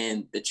church,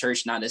 and the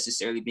church not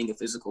necessarily being a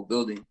physical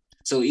building.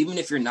 So even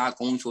if you're not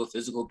going to a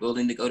physical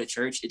building to go to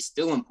church, it's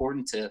still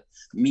important to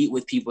meet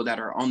with people that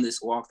are on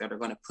this walk that are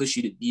going to push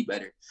you to be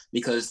better,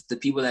 because the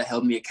people that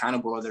held me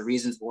accountable are the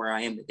reasons where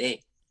I am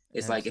today.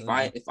 It's Absolutely.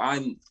 Like if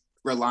I'm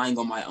relying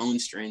on my own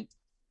strength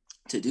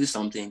to do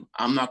something,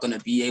 I'm not going to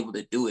be able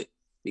to do it,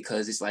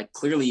 because it's like,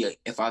 clearly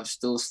if I'm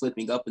still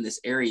slipping up in this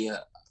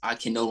area, I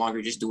can no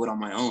longer just do it on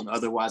my own.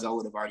 Otherwise I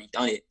would have already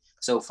done it.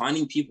 So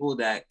finding people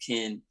that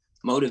can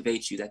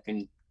motivate you, that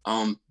can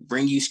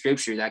bring you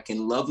scripture, that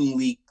can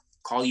lovingly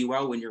call you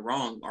out when you're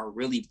wrong, are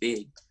really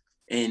big.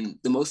 And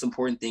the most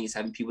important thing is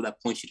having people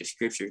that point you to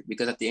scripture,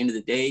 because at the end of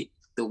the day,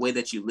 the way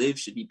that you live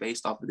should be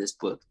based off of this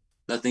book.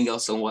 Nothing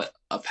else on what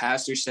a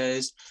pastor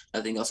says,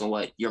 nothing else on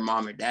what your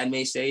mom or dad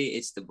may say.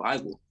 It's the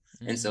Bible.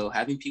 And so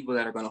having people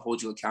that are going to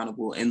hold you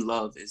accountable in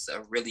love is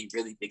a really,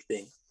 really big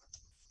thing.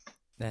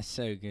 That's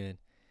so good.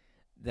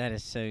 That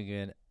is so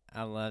good.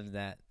 I love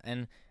that.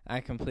 And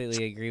I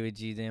completely agree with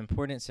you. The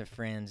importance of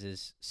friends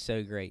is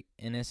so great.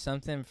 And it's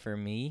something for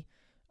me,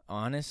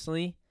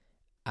 honestly,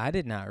 I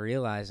did not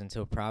realize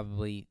until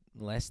probably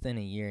less than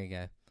a year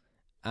ago.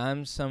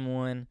 I'm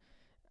someone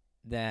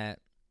that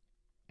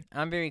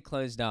I'm very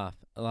closed off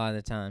a lot of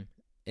the time,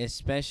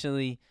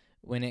 especially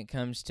when it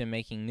comes to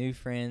making new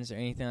friends or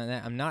anything like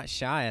that. I'm not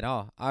shy at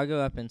all. I'll go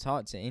up and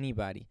talk to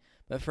anybody.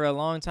 But for a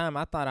long time,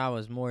 I thought I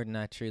was more than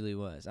I truly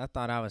was. I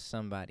thought I was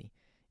somebody.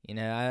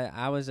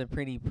 I was a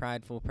pretty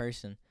prideful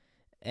person.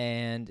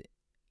 And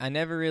I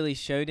never really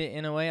showed it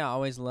in a way. I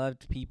always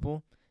loved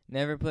people,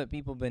 never put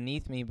people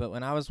beneath me. But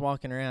when I was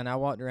walking around, I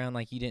walked around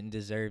like you didn't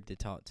deserve to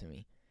talk to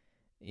me.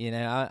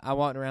 I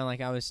walked around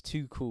like I was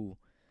too cool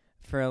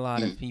for a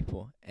lot of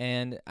people.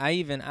 And I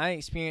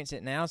experience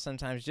it now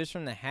sometimes just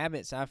from the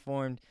habits I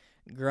formed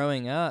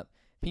growing up,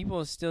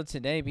 people still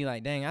today be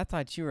like, dang, I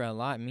thought you were a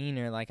lot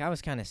meaner. Like, I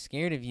was kind of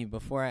scared of you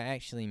before I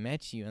actually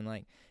met you. And,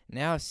 like,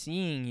 now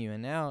seeing you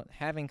and now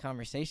having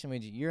conversation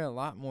with you, you're a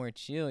lot more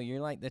chill.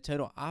 You're, like, the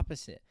total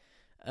opposite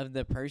of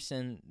the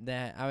person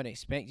that I would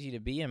expect you to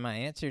be. And my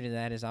answer to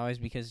that is always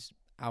because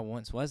I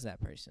once was that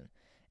person.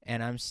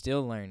 And I'm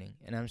still learning.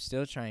 And I'm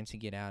still trying to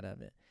get out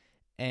of it.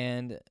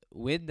 And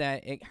with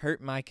that, it hurt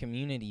my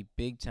community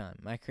big time,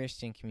 my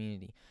Christian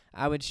community.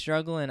 I would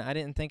struggle, and I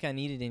didn't think I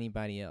needed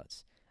anybody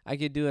else. I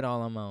could do it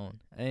all on my own.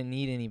 I didn't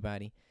need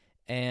anybody.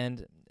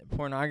 And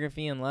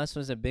pornography and lust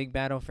was a big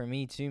battle for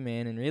me too,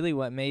 man. And really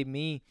what made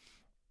me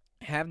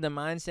have the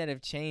mindset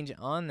of change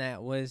on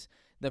that was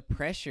the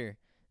pressure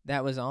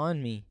that was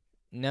on me,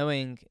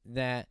 knowing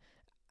that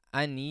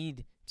I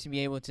need to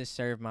be able to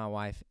serve my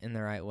wife in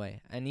the right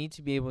way. I need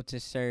to be able to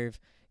serve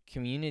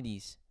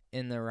communities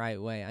in the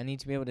right way. I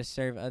need to be able to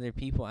serve other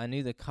people. I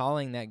knew the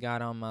calling that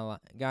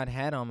God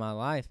had on my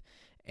life,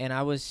 and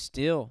I was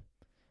still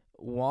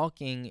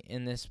walking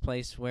in this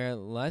place where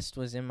lust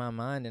was in my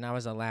mind, and I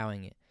was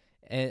allowing it.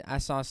 And I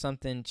saw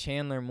something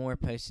Chandler Moore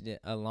posted it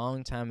a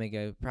long time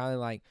ago, probably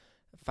like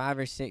 5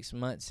 or 6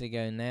 months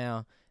ago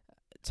now,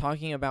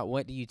 talking about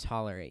what do you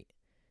tolerate.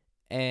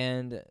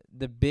 And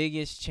the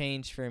biggest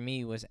change for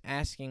me was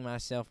asking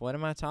myself, what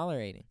am I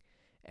tolerating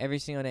every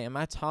single day? Am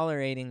I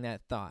tolerating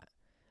that thought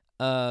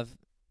of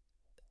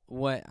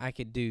what I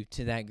could do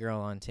to that girl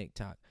on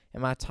TikTok?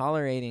 Am I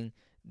tolerating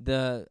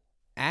the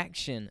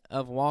action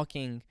of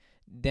walking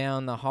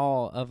down the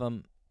hall of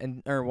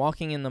or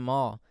walking in the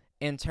mall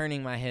and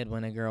turning my head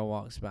when a girl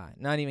walks by,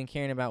 not even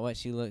caring about what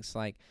she looks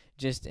like,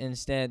 just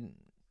instead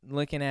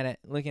looking at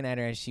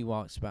her as she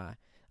walks by?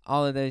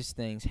 All of those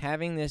things,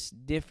 having this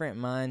different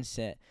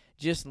mindset,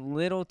 just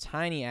little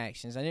tiny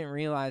actions. I didn't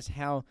realize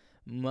how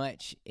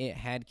much it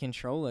had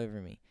control over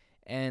me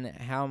and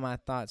how my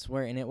thoughts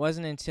were. And it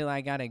wasn't until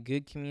I got a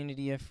good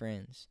community of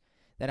friends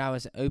that I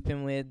was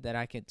open with, that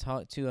I could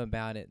talk to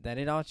about it, that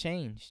it all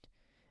changed.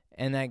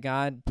 And that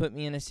God put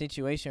me in a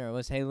situation where it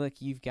was, hey, look,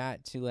 you've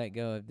got to let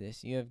go of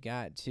this. You have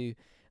got to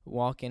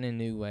walk in a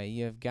new way.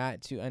 You have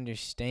got to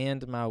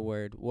understand my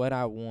word, what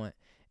I want,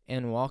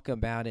 and walk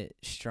about it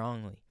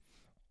strongly.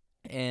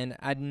 And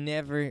I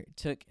never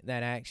took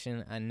that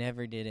action. I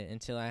never did it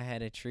until I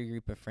had a true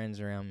group of friends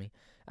around me.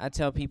 I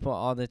tell people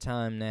all the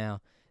time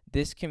now,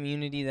 this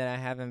community that I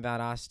have in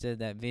Valdosta,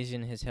 that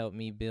Vision has helped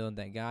me build,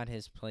 that God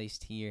has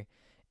placed here,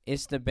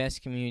 it's the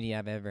best community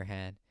I've ever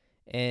had.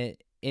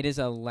 It has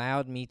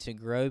allowed me to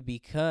grow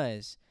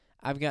because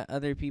I've got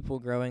other people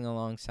growing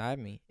alongside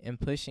me and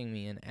pushing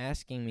me and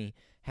asking me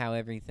how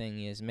everything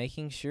is,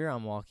 making sure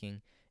I'm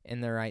walking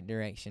in the right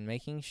direction,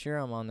 making sure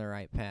I'm on the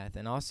right path.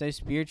 And also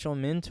spiritual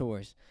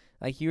mentors,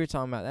 like you were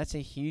talking about. That's a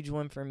huge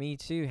one for me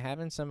too,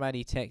 having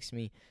somebody text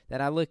me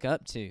that I look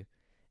up to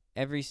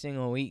every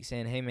single week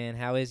saying, hey man,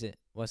 how is it?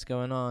 What's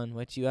going on?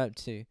 What you up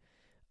to?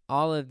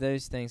 All of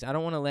those things. I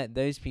don't want to let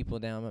those people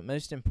down, but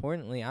most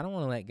importantly, I don't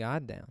want to let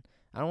God down.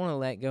 I don't want to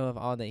let go of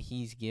all that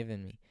He's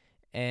given me.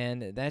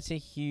 And that's a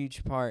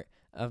huge part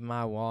of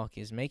my walk,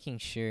 is making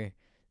sure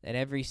that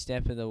every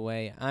step of the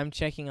way I'm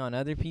checking on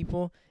other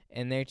people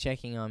and they're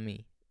checking on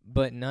me.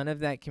 But none of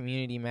that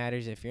community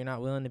matters if you're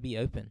not willing to be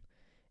open,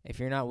 if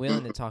you're not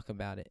willing to talk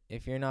about it,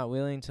 if you're not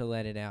willing to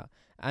let it out.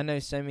 I know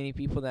so many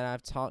people that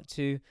I've talked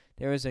to.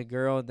 There was a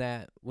girl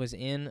that was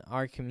in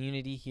our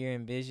community here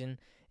in Vision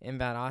in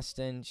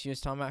Valdosta, and she was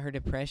talking about her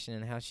depression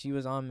and how she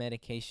was on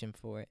medication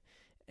for it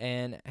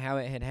and how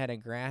it had a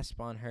grasp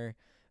on her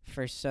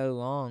for so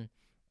long.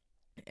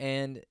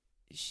 And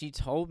she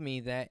told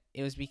me that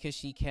it was because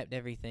she kept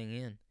everything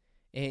in.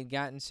 It had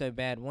gotten so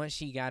bad. Once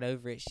she got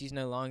over it, she's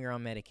no longer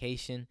on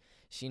medication.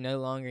 She no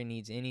longer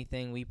needs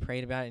anything. We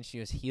prayed about it, and she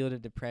was healed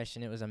of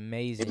depression. It was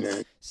amazing.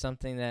 Amen.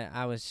 Something that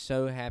I was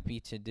so happy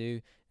to do,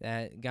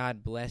 that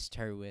God blessed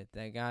her with,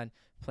 that God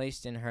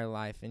placed in her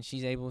life. And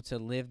she's able to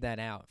live that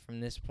out from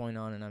this point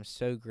on. And I'm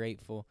so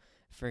grateful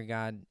for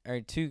God, or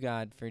to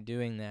God, for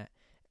doing that.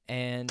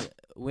 And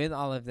with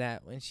all of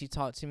that, when she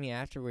talked to me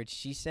afterwards,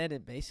 she said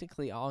it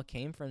basically all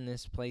came from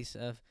this place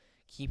of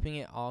keeping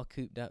it all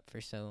cooped up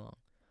for so long.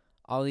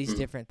 All these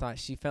different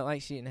thoughts. She felt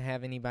like she didn't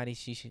have anybody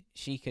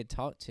she could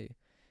talk to.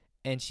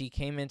 And she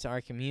came into our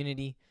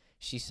community.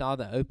 She saw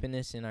the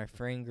openness in our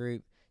friend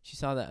group. She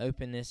saw the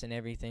openness in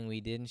everything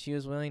we did, and she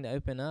was willing to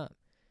open up.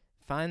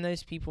 Find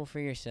those people for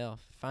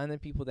yourself. Find the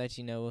people that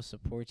you know will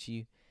support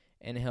you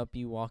and help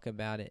you walk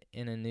about it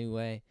in a new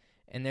way.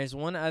 And there's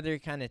one other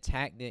kind of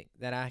tactic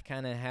that I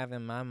kind of have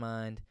in my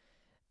mind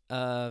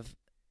of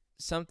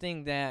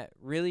something that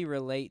really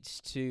relates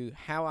to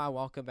how I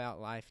walk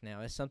about life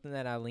now. It's something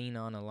that I lean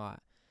on a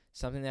lot,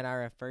 something that I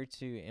refer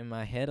to in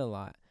my head a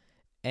lot.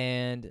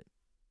 And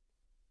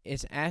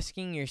it's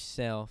asking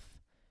yourself,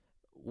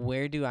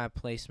 where do I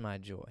place my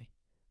joy?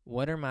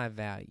 What are my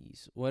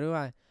values?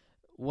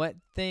 What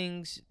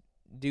things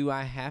do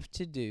I have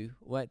to do?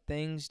 What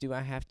things do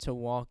I have to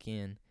walk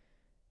in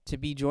to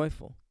be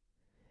joyful?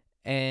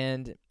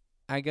 And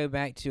I go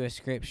back to a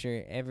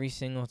scripture every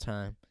single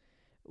time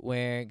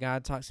where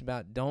God talks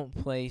about don't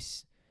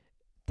place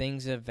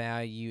things of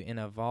value in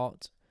a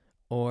vault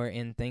or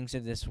in things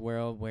of this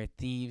world where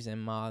thieves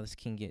and moths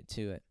can get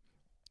to it,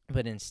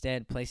 but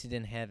instead place it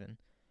in heaven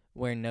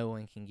where no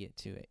one can get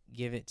to it.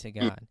 Give it to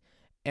God.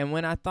 And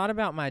when I thought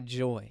about my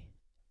joy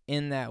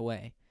in that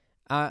way,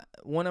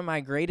 one of my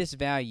greatest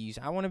values,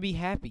 I want to be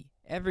happy.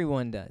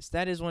 Everyone does.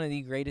 That is one of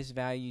the greatest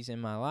values in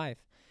my life.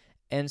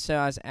 And so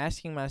I was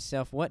asking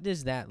myself, what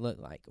does that look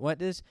like? What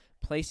does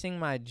placing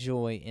my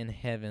joy in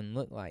heaven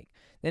look like?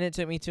 Then it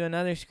took me to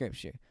another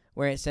scripture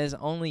where it says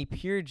only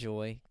pure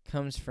joy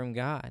comes from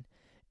God.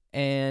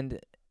 And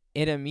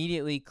it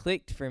immediately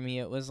clicked for me.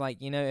 It was like,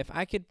 if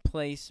I could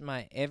place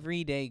my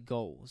everyday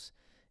goals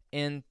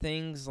in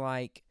things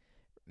like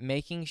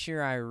making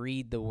sure I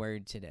read the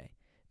word today,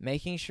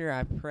 making sure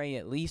I pray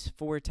at least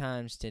 4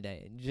 times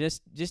today.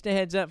 Just a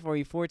heads up for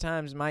you, 4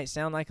 times might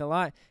sound like a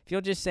lot. If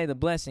you'll just say the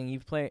blessing,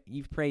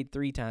 you've prayed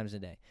 3 times a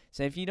day.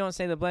 So if you don't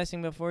say the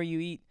blessing before you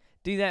eat,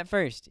 do that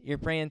first. You're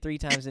praying 3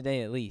 times a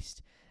day at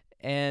least.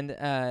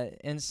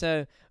 And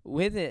so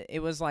with it, it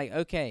was like,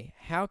 okay,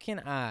 how can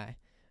I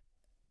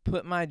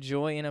put my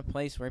joy in a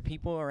place where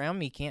people around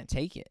me can't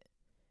take it?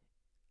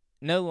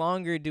 No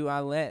longer do I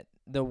let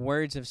the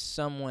words of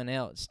someone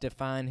else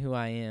define who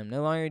I am.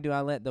 No longer do I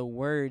let the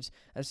words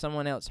of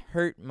someone else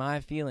hurt my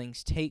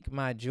feelings, take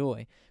my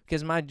joy.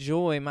 Because my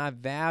joy, my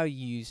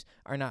values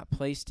are not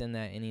placed in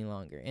that any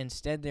longer.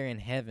 Instead, they're in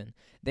heaven.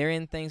 They're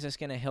in things that's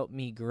going to help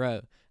me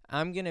grow.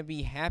 I'm going to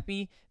be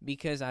happy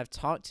because I've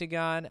talked to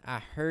God, I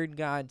heard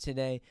God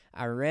today,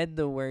 I read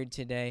the word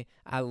today,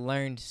 I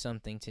learned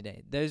something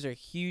today. Those are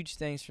huge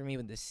things for me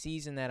with the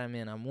season that I'm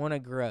in. I want to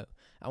grow.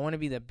 I want to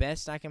be the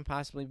best I can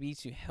possibly be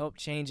to help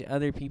change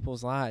other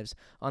people's lives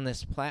on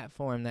this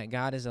platform that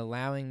God is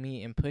allowing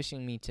me and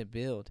pushing me to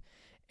build.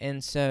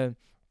 And so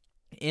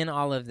in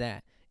all of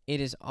that, it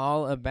is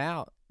all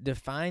about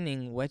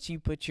defining what you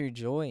put your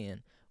joy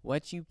in,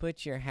 what you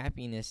put your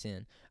happiness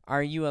in.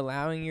 Are you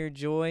allowing your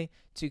joy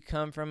to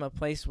come from a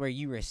place where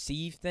you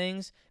receive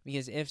things?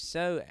 Because if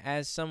so,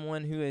 as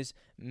someone who is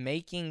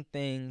making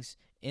things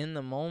in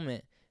the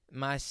moment,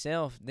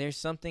 myself, there's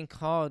something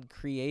called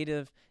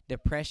creative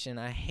depression.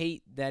 I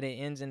hate that it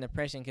ends in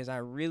depression because I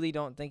really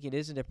don't think it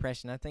is a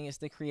depression. I think it's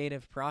the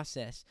creative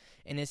process,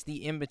 and it's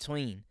the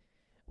in-between.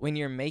 When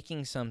you're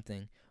making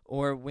something,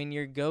 or when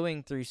you're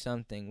going through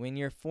something, when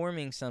you're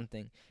forming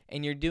something,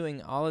 and you're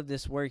doing all of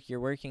this work, you're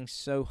working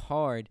so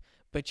hard,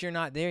 but you're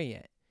not there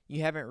yet.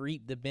 You haven't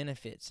reaped the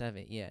benefits of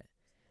it yet.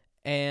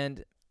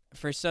 And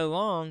for so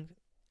long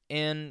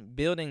in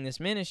building this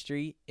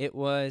ministry, it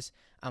was,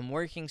 I'm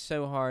working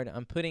so hard,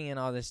 I'm putting in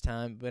all this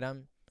time, but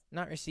I'm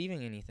not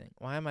receiving anything.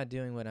 Why am I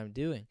doing what I'm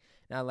doing?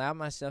 And I allowed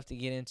myself to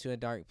get into a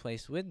dark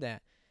place with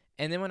that.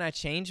 And then when I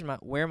changed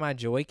where my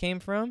joy came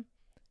from,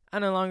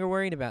 I'm no longer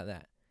worried about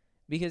that.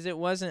 Because it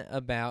wasn't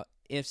about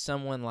if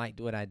someone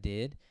liked what I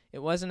did.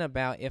 It wasn't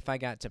about if I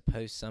got to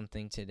post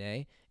something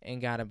today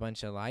and got a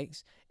bunch of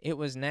likes. It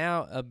was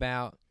now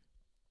about,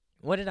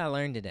 what did I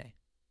learn today?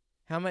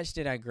 How much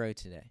did I grow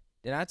today?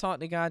 Did I talk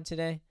to God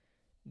today?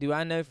 Do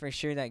I know for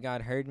sure that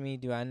God heard me?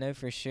 Do I know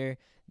for sure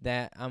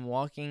that I'm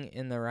walking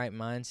in the right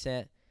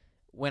mindset?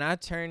 When I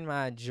turned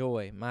my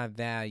joy, my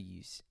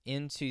values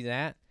into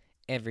that,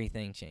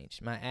 everything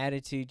changed. My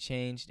attitude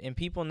changed, and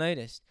people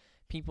noticed.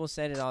 People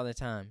said it all the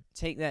time.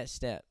 Take that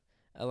step.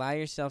 Allow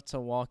yourself to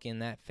walk in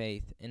that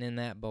faith and in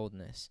that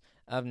boldness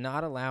of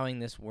not allowing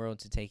this world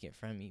to take it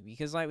from you.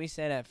 Because like we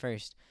said at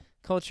first,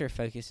 culture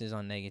focuses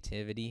on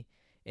negativity.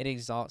 It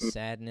exalts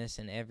sadness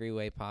in every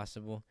way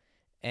possible.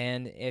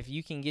 And if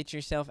you can get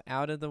yourself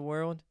out of the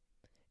world,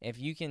 if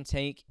you can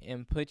take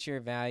and put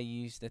your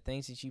values, the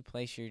things that you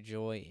place your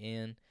joy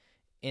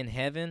in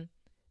heaven,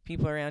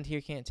 people around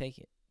here can't take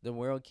it. The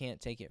world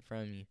can't take it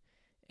from you.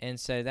 And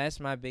so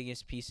that's my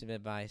biggest piece of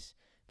advice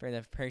for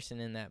the person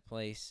in that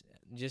place.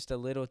 Just a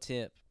little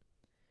tip.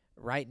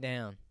 Write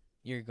down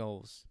your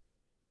goals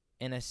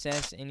and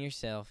assess in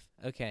yourself,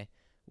 okay,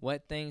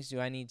 what things do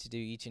I need to do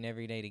each and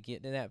every day to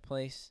get to that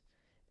place?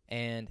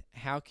 And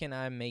how can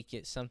I make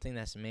it something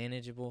that's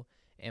manageable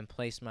and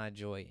place my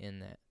joy in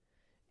that?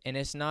 And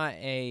it's not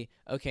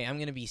okay, I'm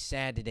going to be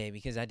sad today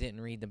because I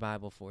didn't read the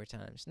Bible 4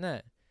 times.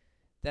 No,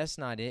 that's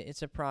not it.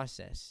 It's a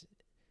process.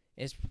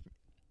 It's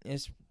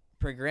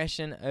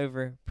progression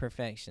over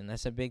perfection.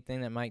 That's a big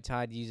thing that Mike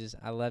Todd uses.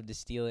 I love to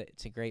steal it.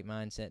 It's a great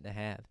mindset to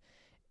have.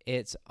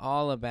 It's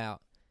all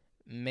about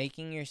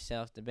making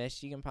yourself the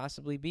best you can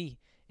possibly be.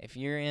 If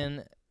you're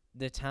in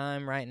the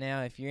time right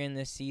now, if you're in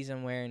this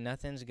season where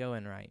nothing's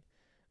going right,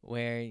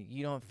 where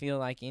you don't feel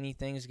like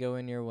anything's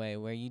going your way,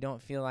 where you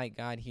don't feel like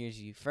God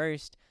hears you,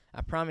 first,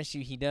 I promise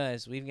you He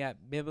does. We've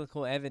got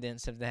biblical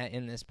evidence of that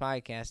in this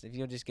podcast if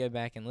you'll just go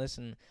back and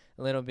listen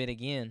a little bit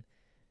again.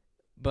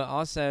 But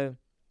also,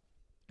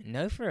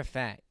 know for a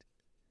fact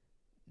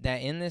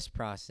that in this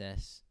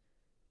process,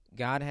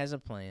 God has a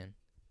plan,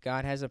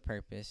 God has a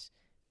purpose,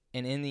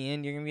 and in the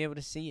end, you're going to be able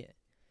to see it.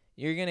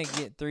 You're going to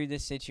get through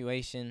this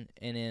situation,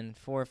 and in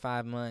 4 or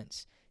 5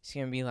 months, it's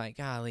going to be like,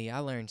 golly, I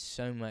learned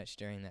so much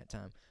during that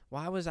time.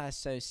 Why was I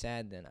so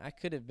sad then? I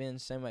could have been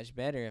so much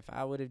better if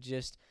I would have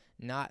just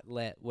not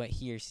let what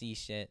he or she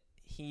said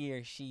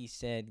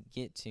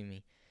get to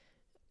me.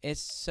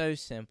 It's so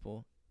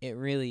simple. It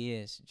really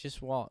is.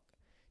 Just walk.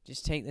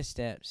 Just take the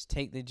steps.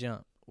 Take the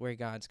jump where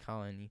God's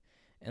calling you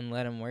and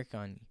let him work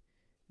on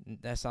you.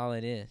 That's all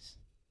it is.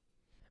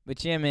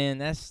 But yeah, man,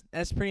 that's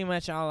pretty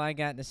much all I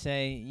got to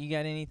say. You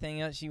got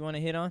anything else you want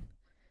to hit on?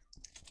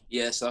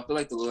 Yeah, so I feel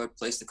like the Lord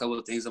placed a couple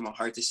of things on my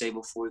heart to say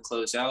before we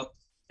close out.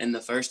 And the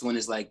first one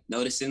is like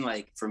noticing,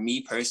 like for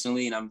me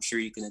personally, and I'm sure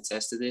you can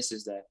attest to this,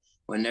 is that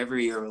whenever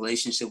your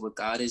relationship with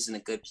God is in a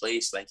good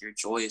place, like your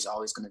joy is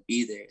always going to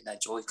be there. And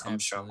that joy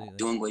comes from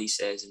doing what he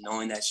says and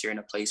knowing that you're in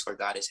a place where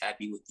God is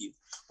happy with you.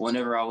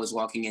 Whenever I was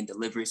walking in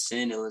deliberate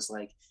sin, it was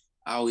like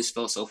I always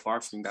felt so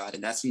far from God.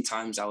 And that's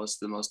sometimes I was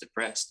the most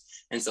depressed.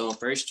 And so in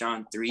 1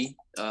 John 3,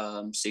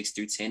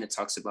 6-10, it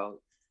talks about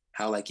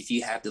how like if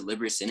you have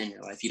deliberate sin in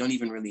your life, you don't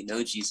even really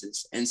know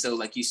Jesus. And so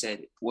like you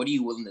said, what are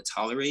you willing to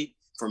tolerate?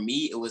 For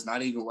me, it was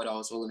not even what I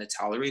was willing to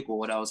tolerate, but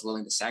what I was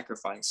willing to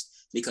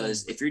sacrifice.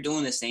 Because if you're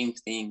doing the same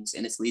things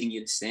and it's leading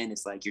you to sin,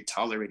 it's like you're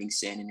tolerating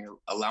sin and you're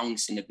allowing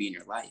sin to be in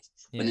your life.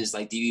 Yeah. But it's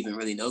like, do you even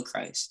really know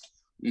Christ?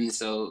 And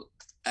so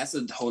that's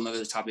a whole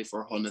nother topic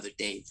for a whole nother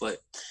day. But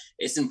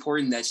it's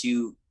important that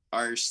you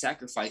are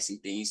sacrificing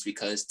things,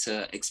 because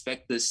to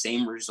expect the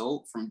same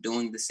result from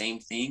doing the same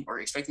thing or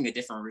expecting a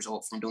different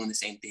result from doing the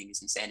same thing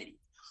is insanity.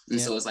 And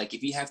so it's like,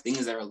 if you have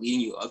things that are leading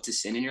you up to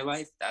sin in your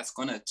life, that's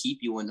going to keep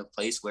you in the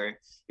place where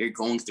you're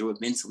going through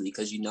it mentally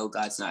because you know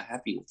God's not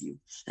happy with you.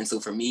 And so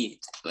for me,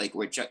 like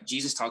where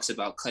Jesus talks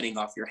about cutting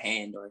off your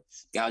hand or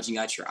gouging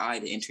out your eye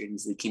to enter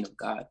into the kingdom of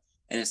God.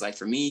 And it's like,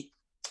 for me,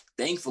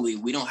 thankfully,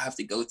 we don't have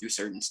to go through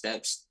certain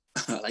steps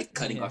like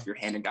cutting off your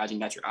hand and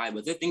gouging out your eye,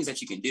 but there are things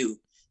that you can do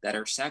that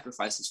are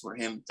sacrifices for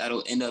him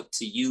that'll end up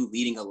to you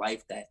leading a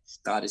life that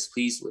God is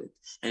pleased with.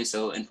 And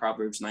so in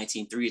Proverbs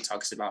 19:3, it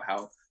talks about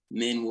how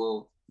men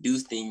will do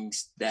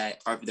things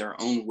that are their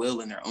own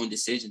will and their own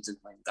decisions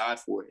and blame God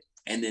for it.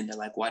 And then they're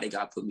like, why did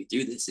God put me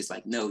through this? It's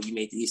like, no, you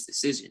made these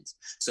decisions.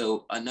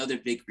 So another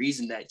big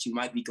reason that you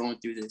might be going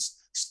through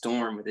this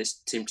storm or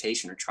this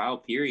temptation or trial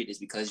period is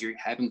because you're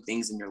having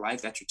things in your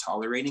life that you're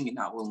tolerating and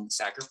not willing to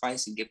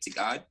sacrifice and give to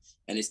God.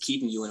 And it's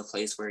keeping you in a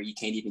place where you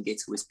can't even get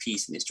to his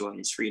peace and his joy and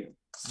his freedom.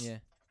 Yeah.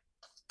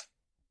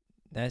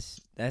 That's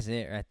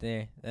it right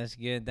there. That's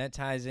good. That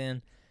ties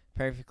in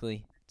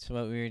perfectly to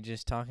what we were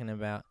just talking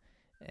about.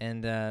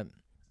 And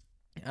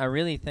I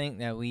really think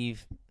that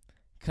we've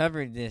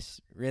covered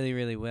this really,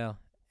 really well.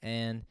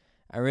 And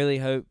I really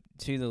hope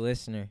to the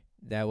listener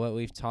that what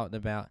we've talked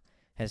about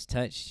has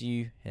touched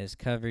you, has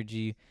covered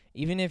you,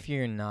 even if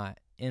you're not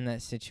in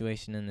that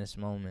situation in this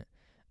moment.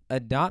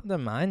 Adopt the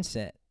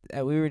mindset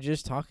that we were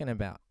just talking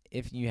about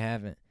if you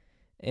haven't.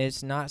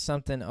 It's not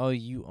something,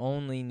 you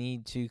only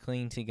need to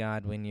cling to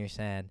God when you're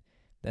sad.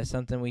 That's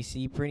something we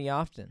see pretty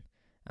often.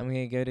 I'm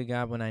going to go to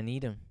God when I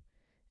need him.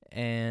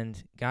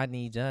 And God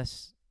needs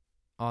us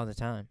all the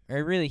time.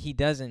 Or really, he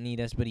doesn't need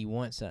us, but he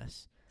wants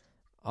us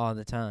all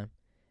the time.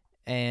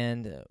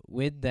 And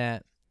with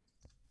that,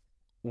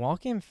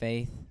 walk in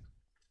faith,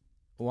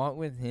 walk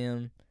with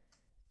him,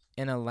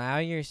 and allow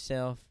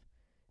yourself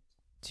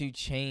to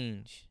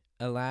change.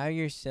 Allow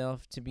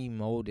yourself to be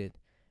molded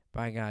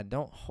by God.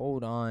 Don't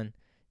hold on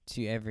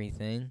to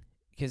everything,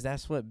 because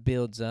that's what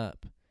builds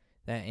up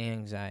that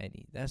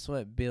anxiety. That's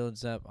what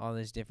builds up all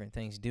those different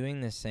things. Doing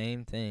the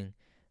same thing,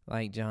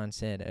 like John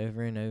said,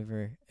 over and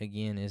over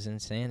again is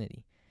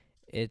insanity.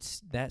 It's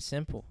that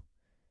simple.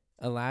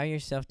 Allow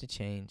yourself to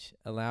change.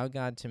 Allow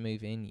God to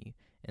move in you.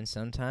 And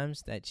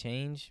sometimes that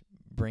change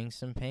brings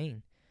some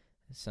pain.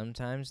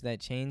 Sometimes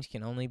that change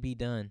can only be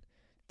done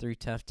through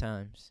tough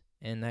times.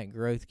 And that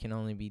growth can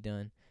only be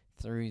done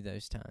through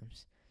those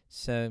times.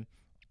 So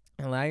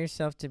allow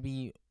yourself to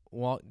be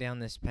walked down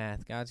this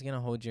path. God's going to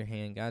hold your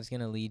hand. God's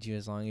going to lead you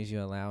as long as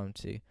you allow him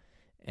to.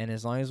 And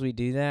as long as we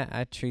do that,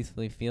 I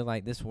truthfully feel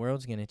like this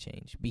world's going to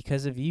change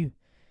because of you,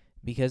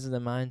 because of the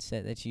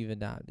mindset that you've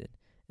adopted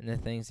and the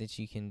things that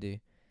you can do.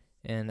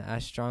 And I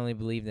strongly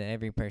believe that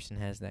every person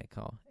has that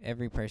call.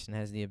 Every person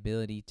has the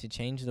ability to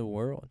change the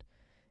world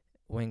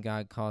when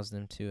God calls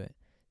them to it.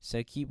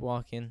 So keep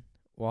walking,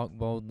 walk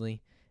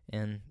boldly,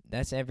 and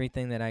that's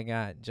everything that I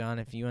got. John,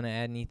 if you want to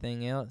add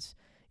anything else,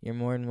 you're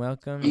more than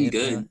welcome. I'm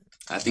good.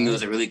 I think it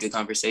was a really good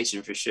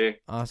conversation for sure.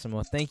 Awesome.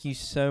 Well, thank you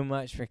so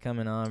much for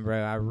coming on,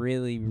 bro. I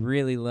really,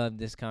 really loved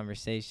this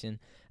conversation.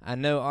 I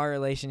know our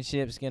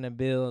relationship's going to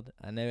build.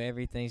 I know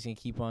everything's going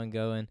to keep on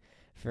going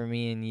for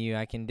me and you.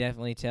 I can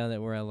definitely tell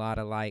that we're a lot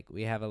alike.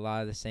 We have a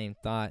lot of the same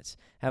thoughts,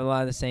 have a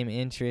lot of the same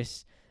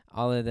interests,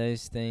 all of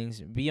those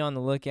things. Be on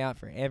the lookout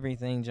for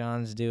everything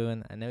John's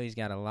doing. I know he's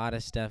got a lot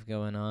of stuff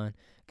going on.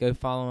 Go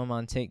follow him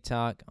on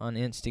TikTok, on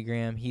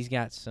Instagram. He's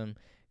got some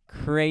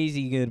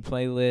crazy good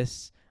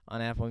playlists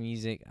on Apple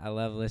Music. I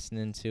love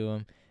listening to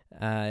them.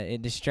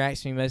 It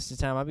distracts me most of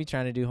the time. I'll be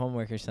trying to do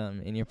homework or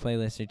something, and your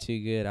playlists are too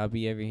good. I'll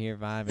be over here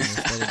vibing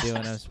instead of doing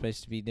what I'm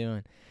supposed to be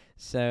doing.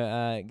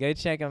 So go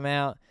check them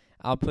out.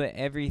 I'll put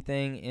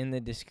everything in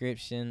the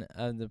description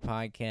of the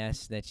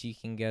podcast that you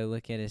can go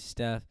look at his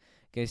stuff,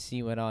 go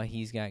see what all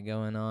he's got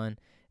going on.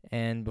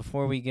 And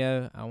before we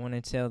go, I want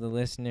to tell the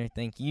listener,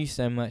 thank you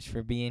so much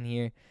for being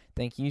here.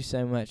 Thank you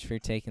so much for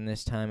taking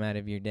this time out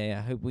of your day.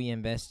 I hope we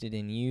invested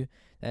in you.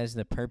 That is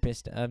the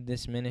purpose of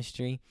this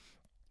ministry.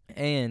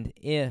 And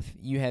if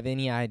you have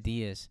any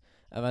ideas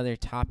of other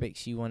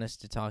topics you want us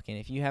to talk in,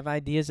 if you have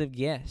ideas of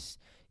guests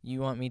you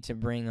want me to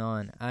bring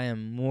on, I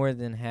am more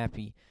than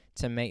happy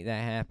to make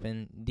that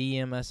happen.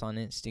 DM us on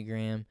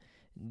Instagram.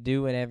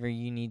 Do whatever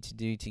you need to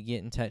do to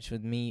get in touch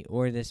with me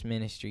or this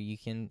ministry. You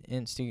can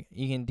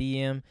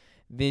DM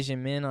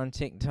Vision Men on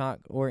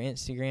TikTok or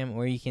Instagram,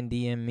 or you can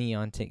DM me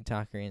on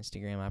TikTok or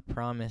Instagram. I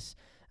promise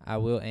I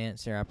will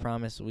answer. I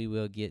promise we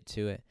will get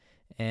to it.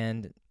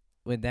 And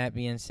with that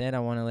being said, I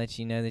want to let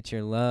you know that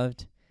you're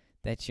loved,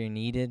 that you're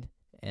needed,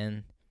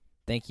 and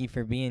thank you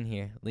for being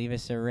here. Leave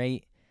us a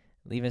rate.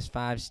 Leave us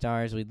 5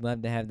 stars. We'd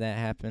love to have that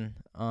happen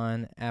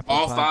on Apple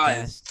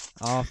Podcasts.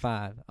 All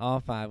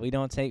five. We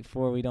don't take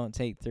 4. We don't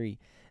take 3.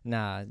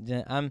 Nah,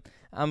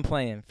 I'm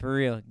playing for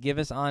real. Give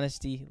us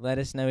honesty. Let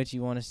us know what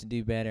you want us to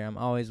do better. I'm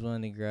always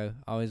willing to grow.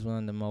 Always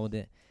willing to mold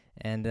it.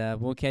 And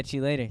we'll catch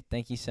you later.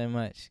 Thank you so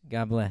much.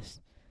 God bless.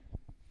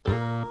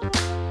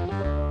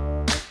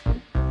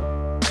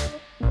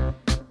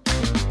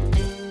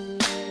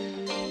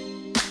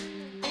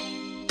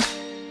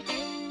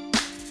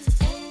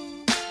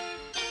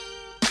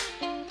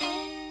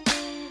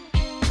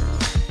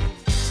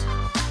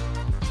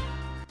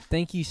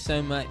 Thank you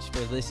so much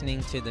for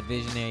listening to the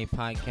Visionary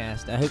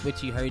Podcast. I hope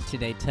what you heard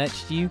today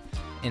touched you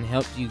and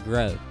helped you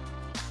grow.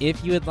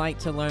 If you would like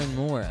to learn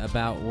more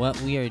about what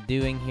we are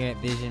doing here at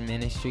Vision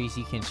Ministries,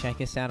 you can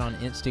check us out on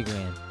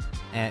Instagram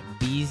at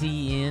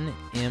BZNMIN,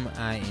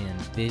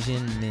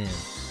 Vision Men.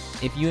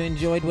 If you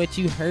enjoyed what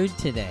you heard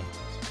today,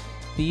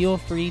 feel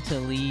free to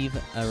leave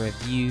a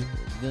review.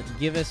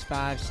 Give us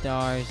 5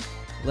 stars.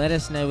 Let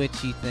us know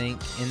what you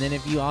think. And then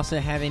if you also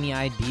have any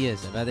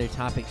ideas of other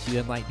topics you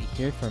would like to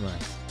hear from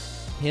us,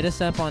 hit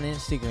us up on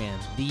Instagram,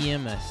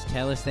 DM us,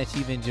 tell us that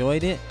you've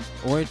enjoyed it,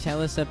 or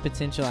tell us of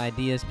potential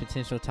ideas,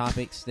 potential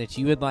topics that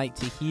you would like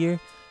to hear,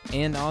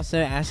 and also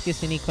ask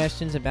us any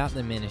questions about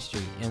the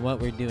ministry and what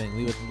we're doing.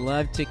 We would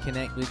love to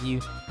connect with you,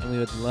 and we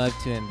would love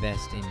to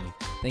invest in you.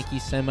 Thank you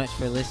so much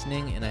for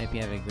listening, and I hope you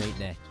have a great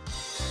day.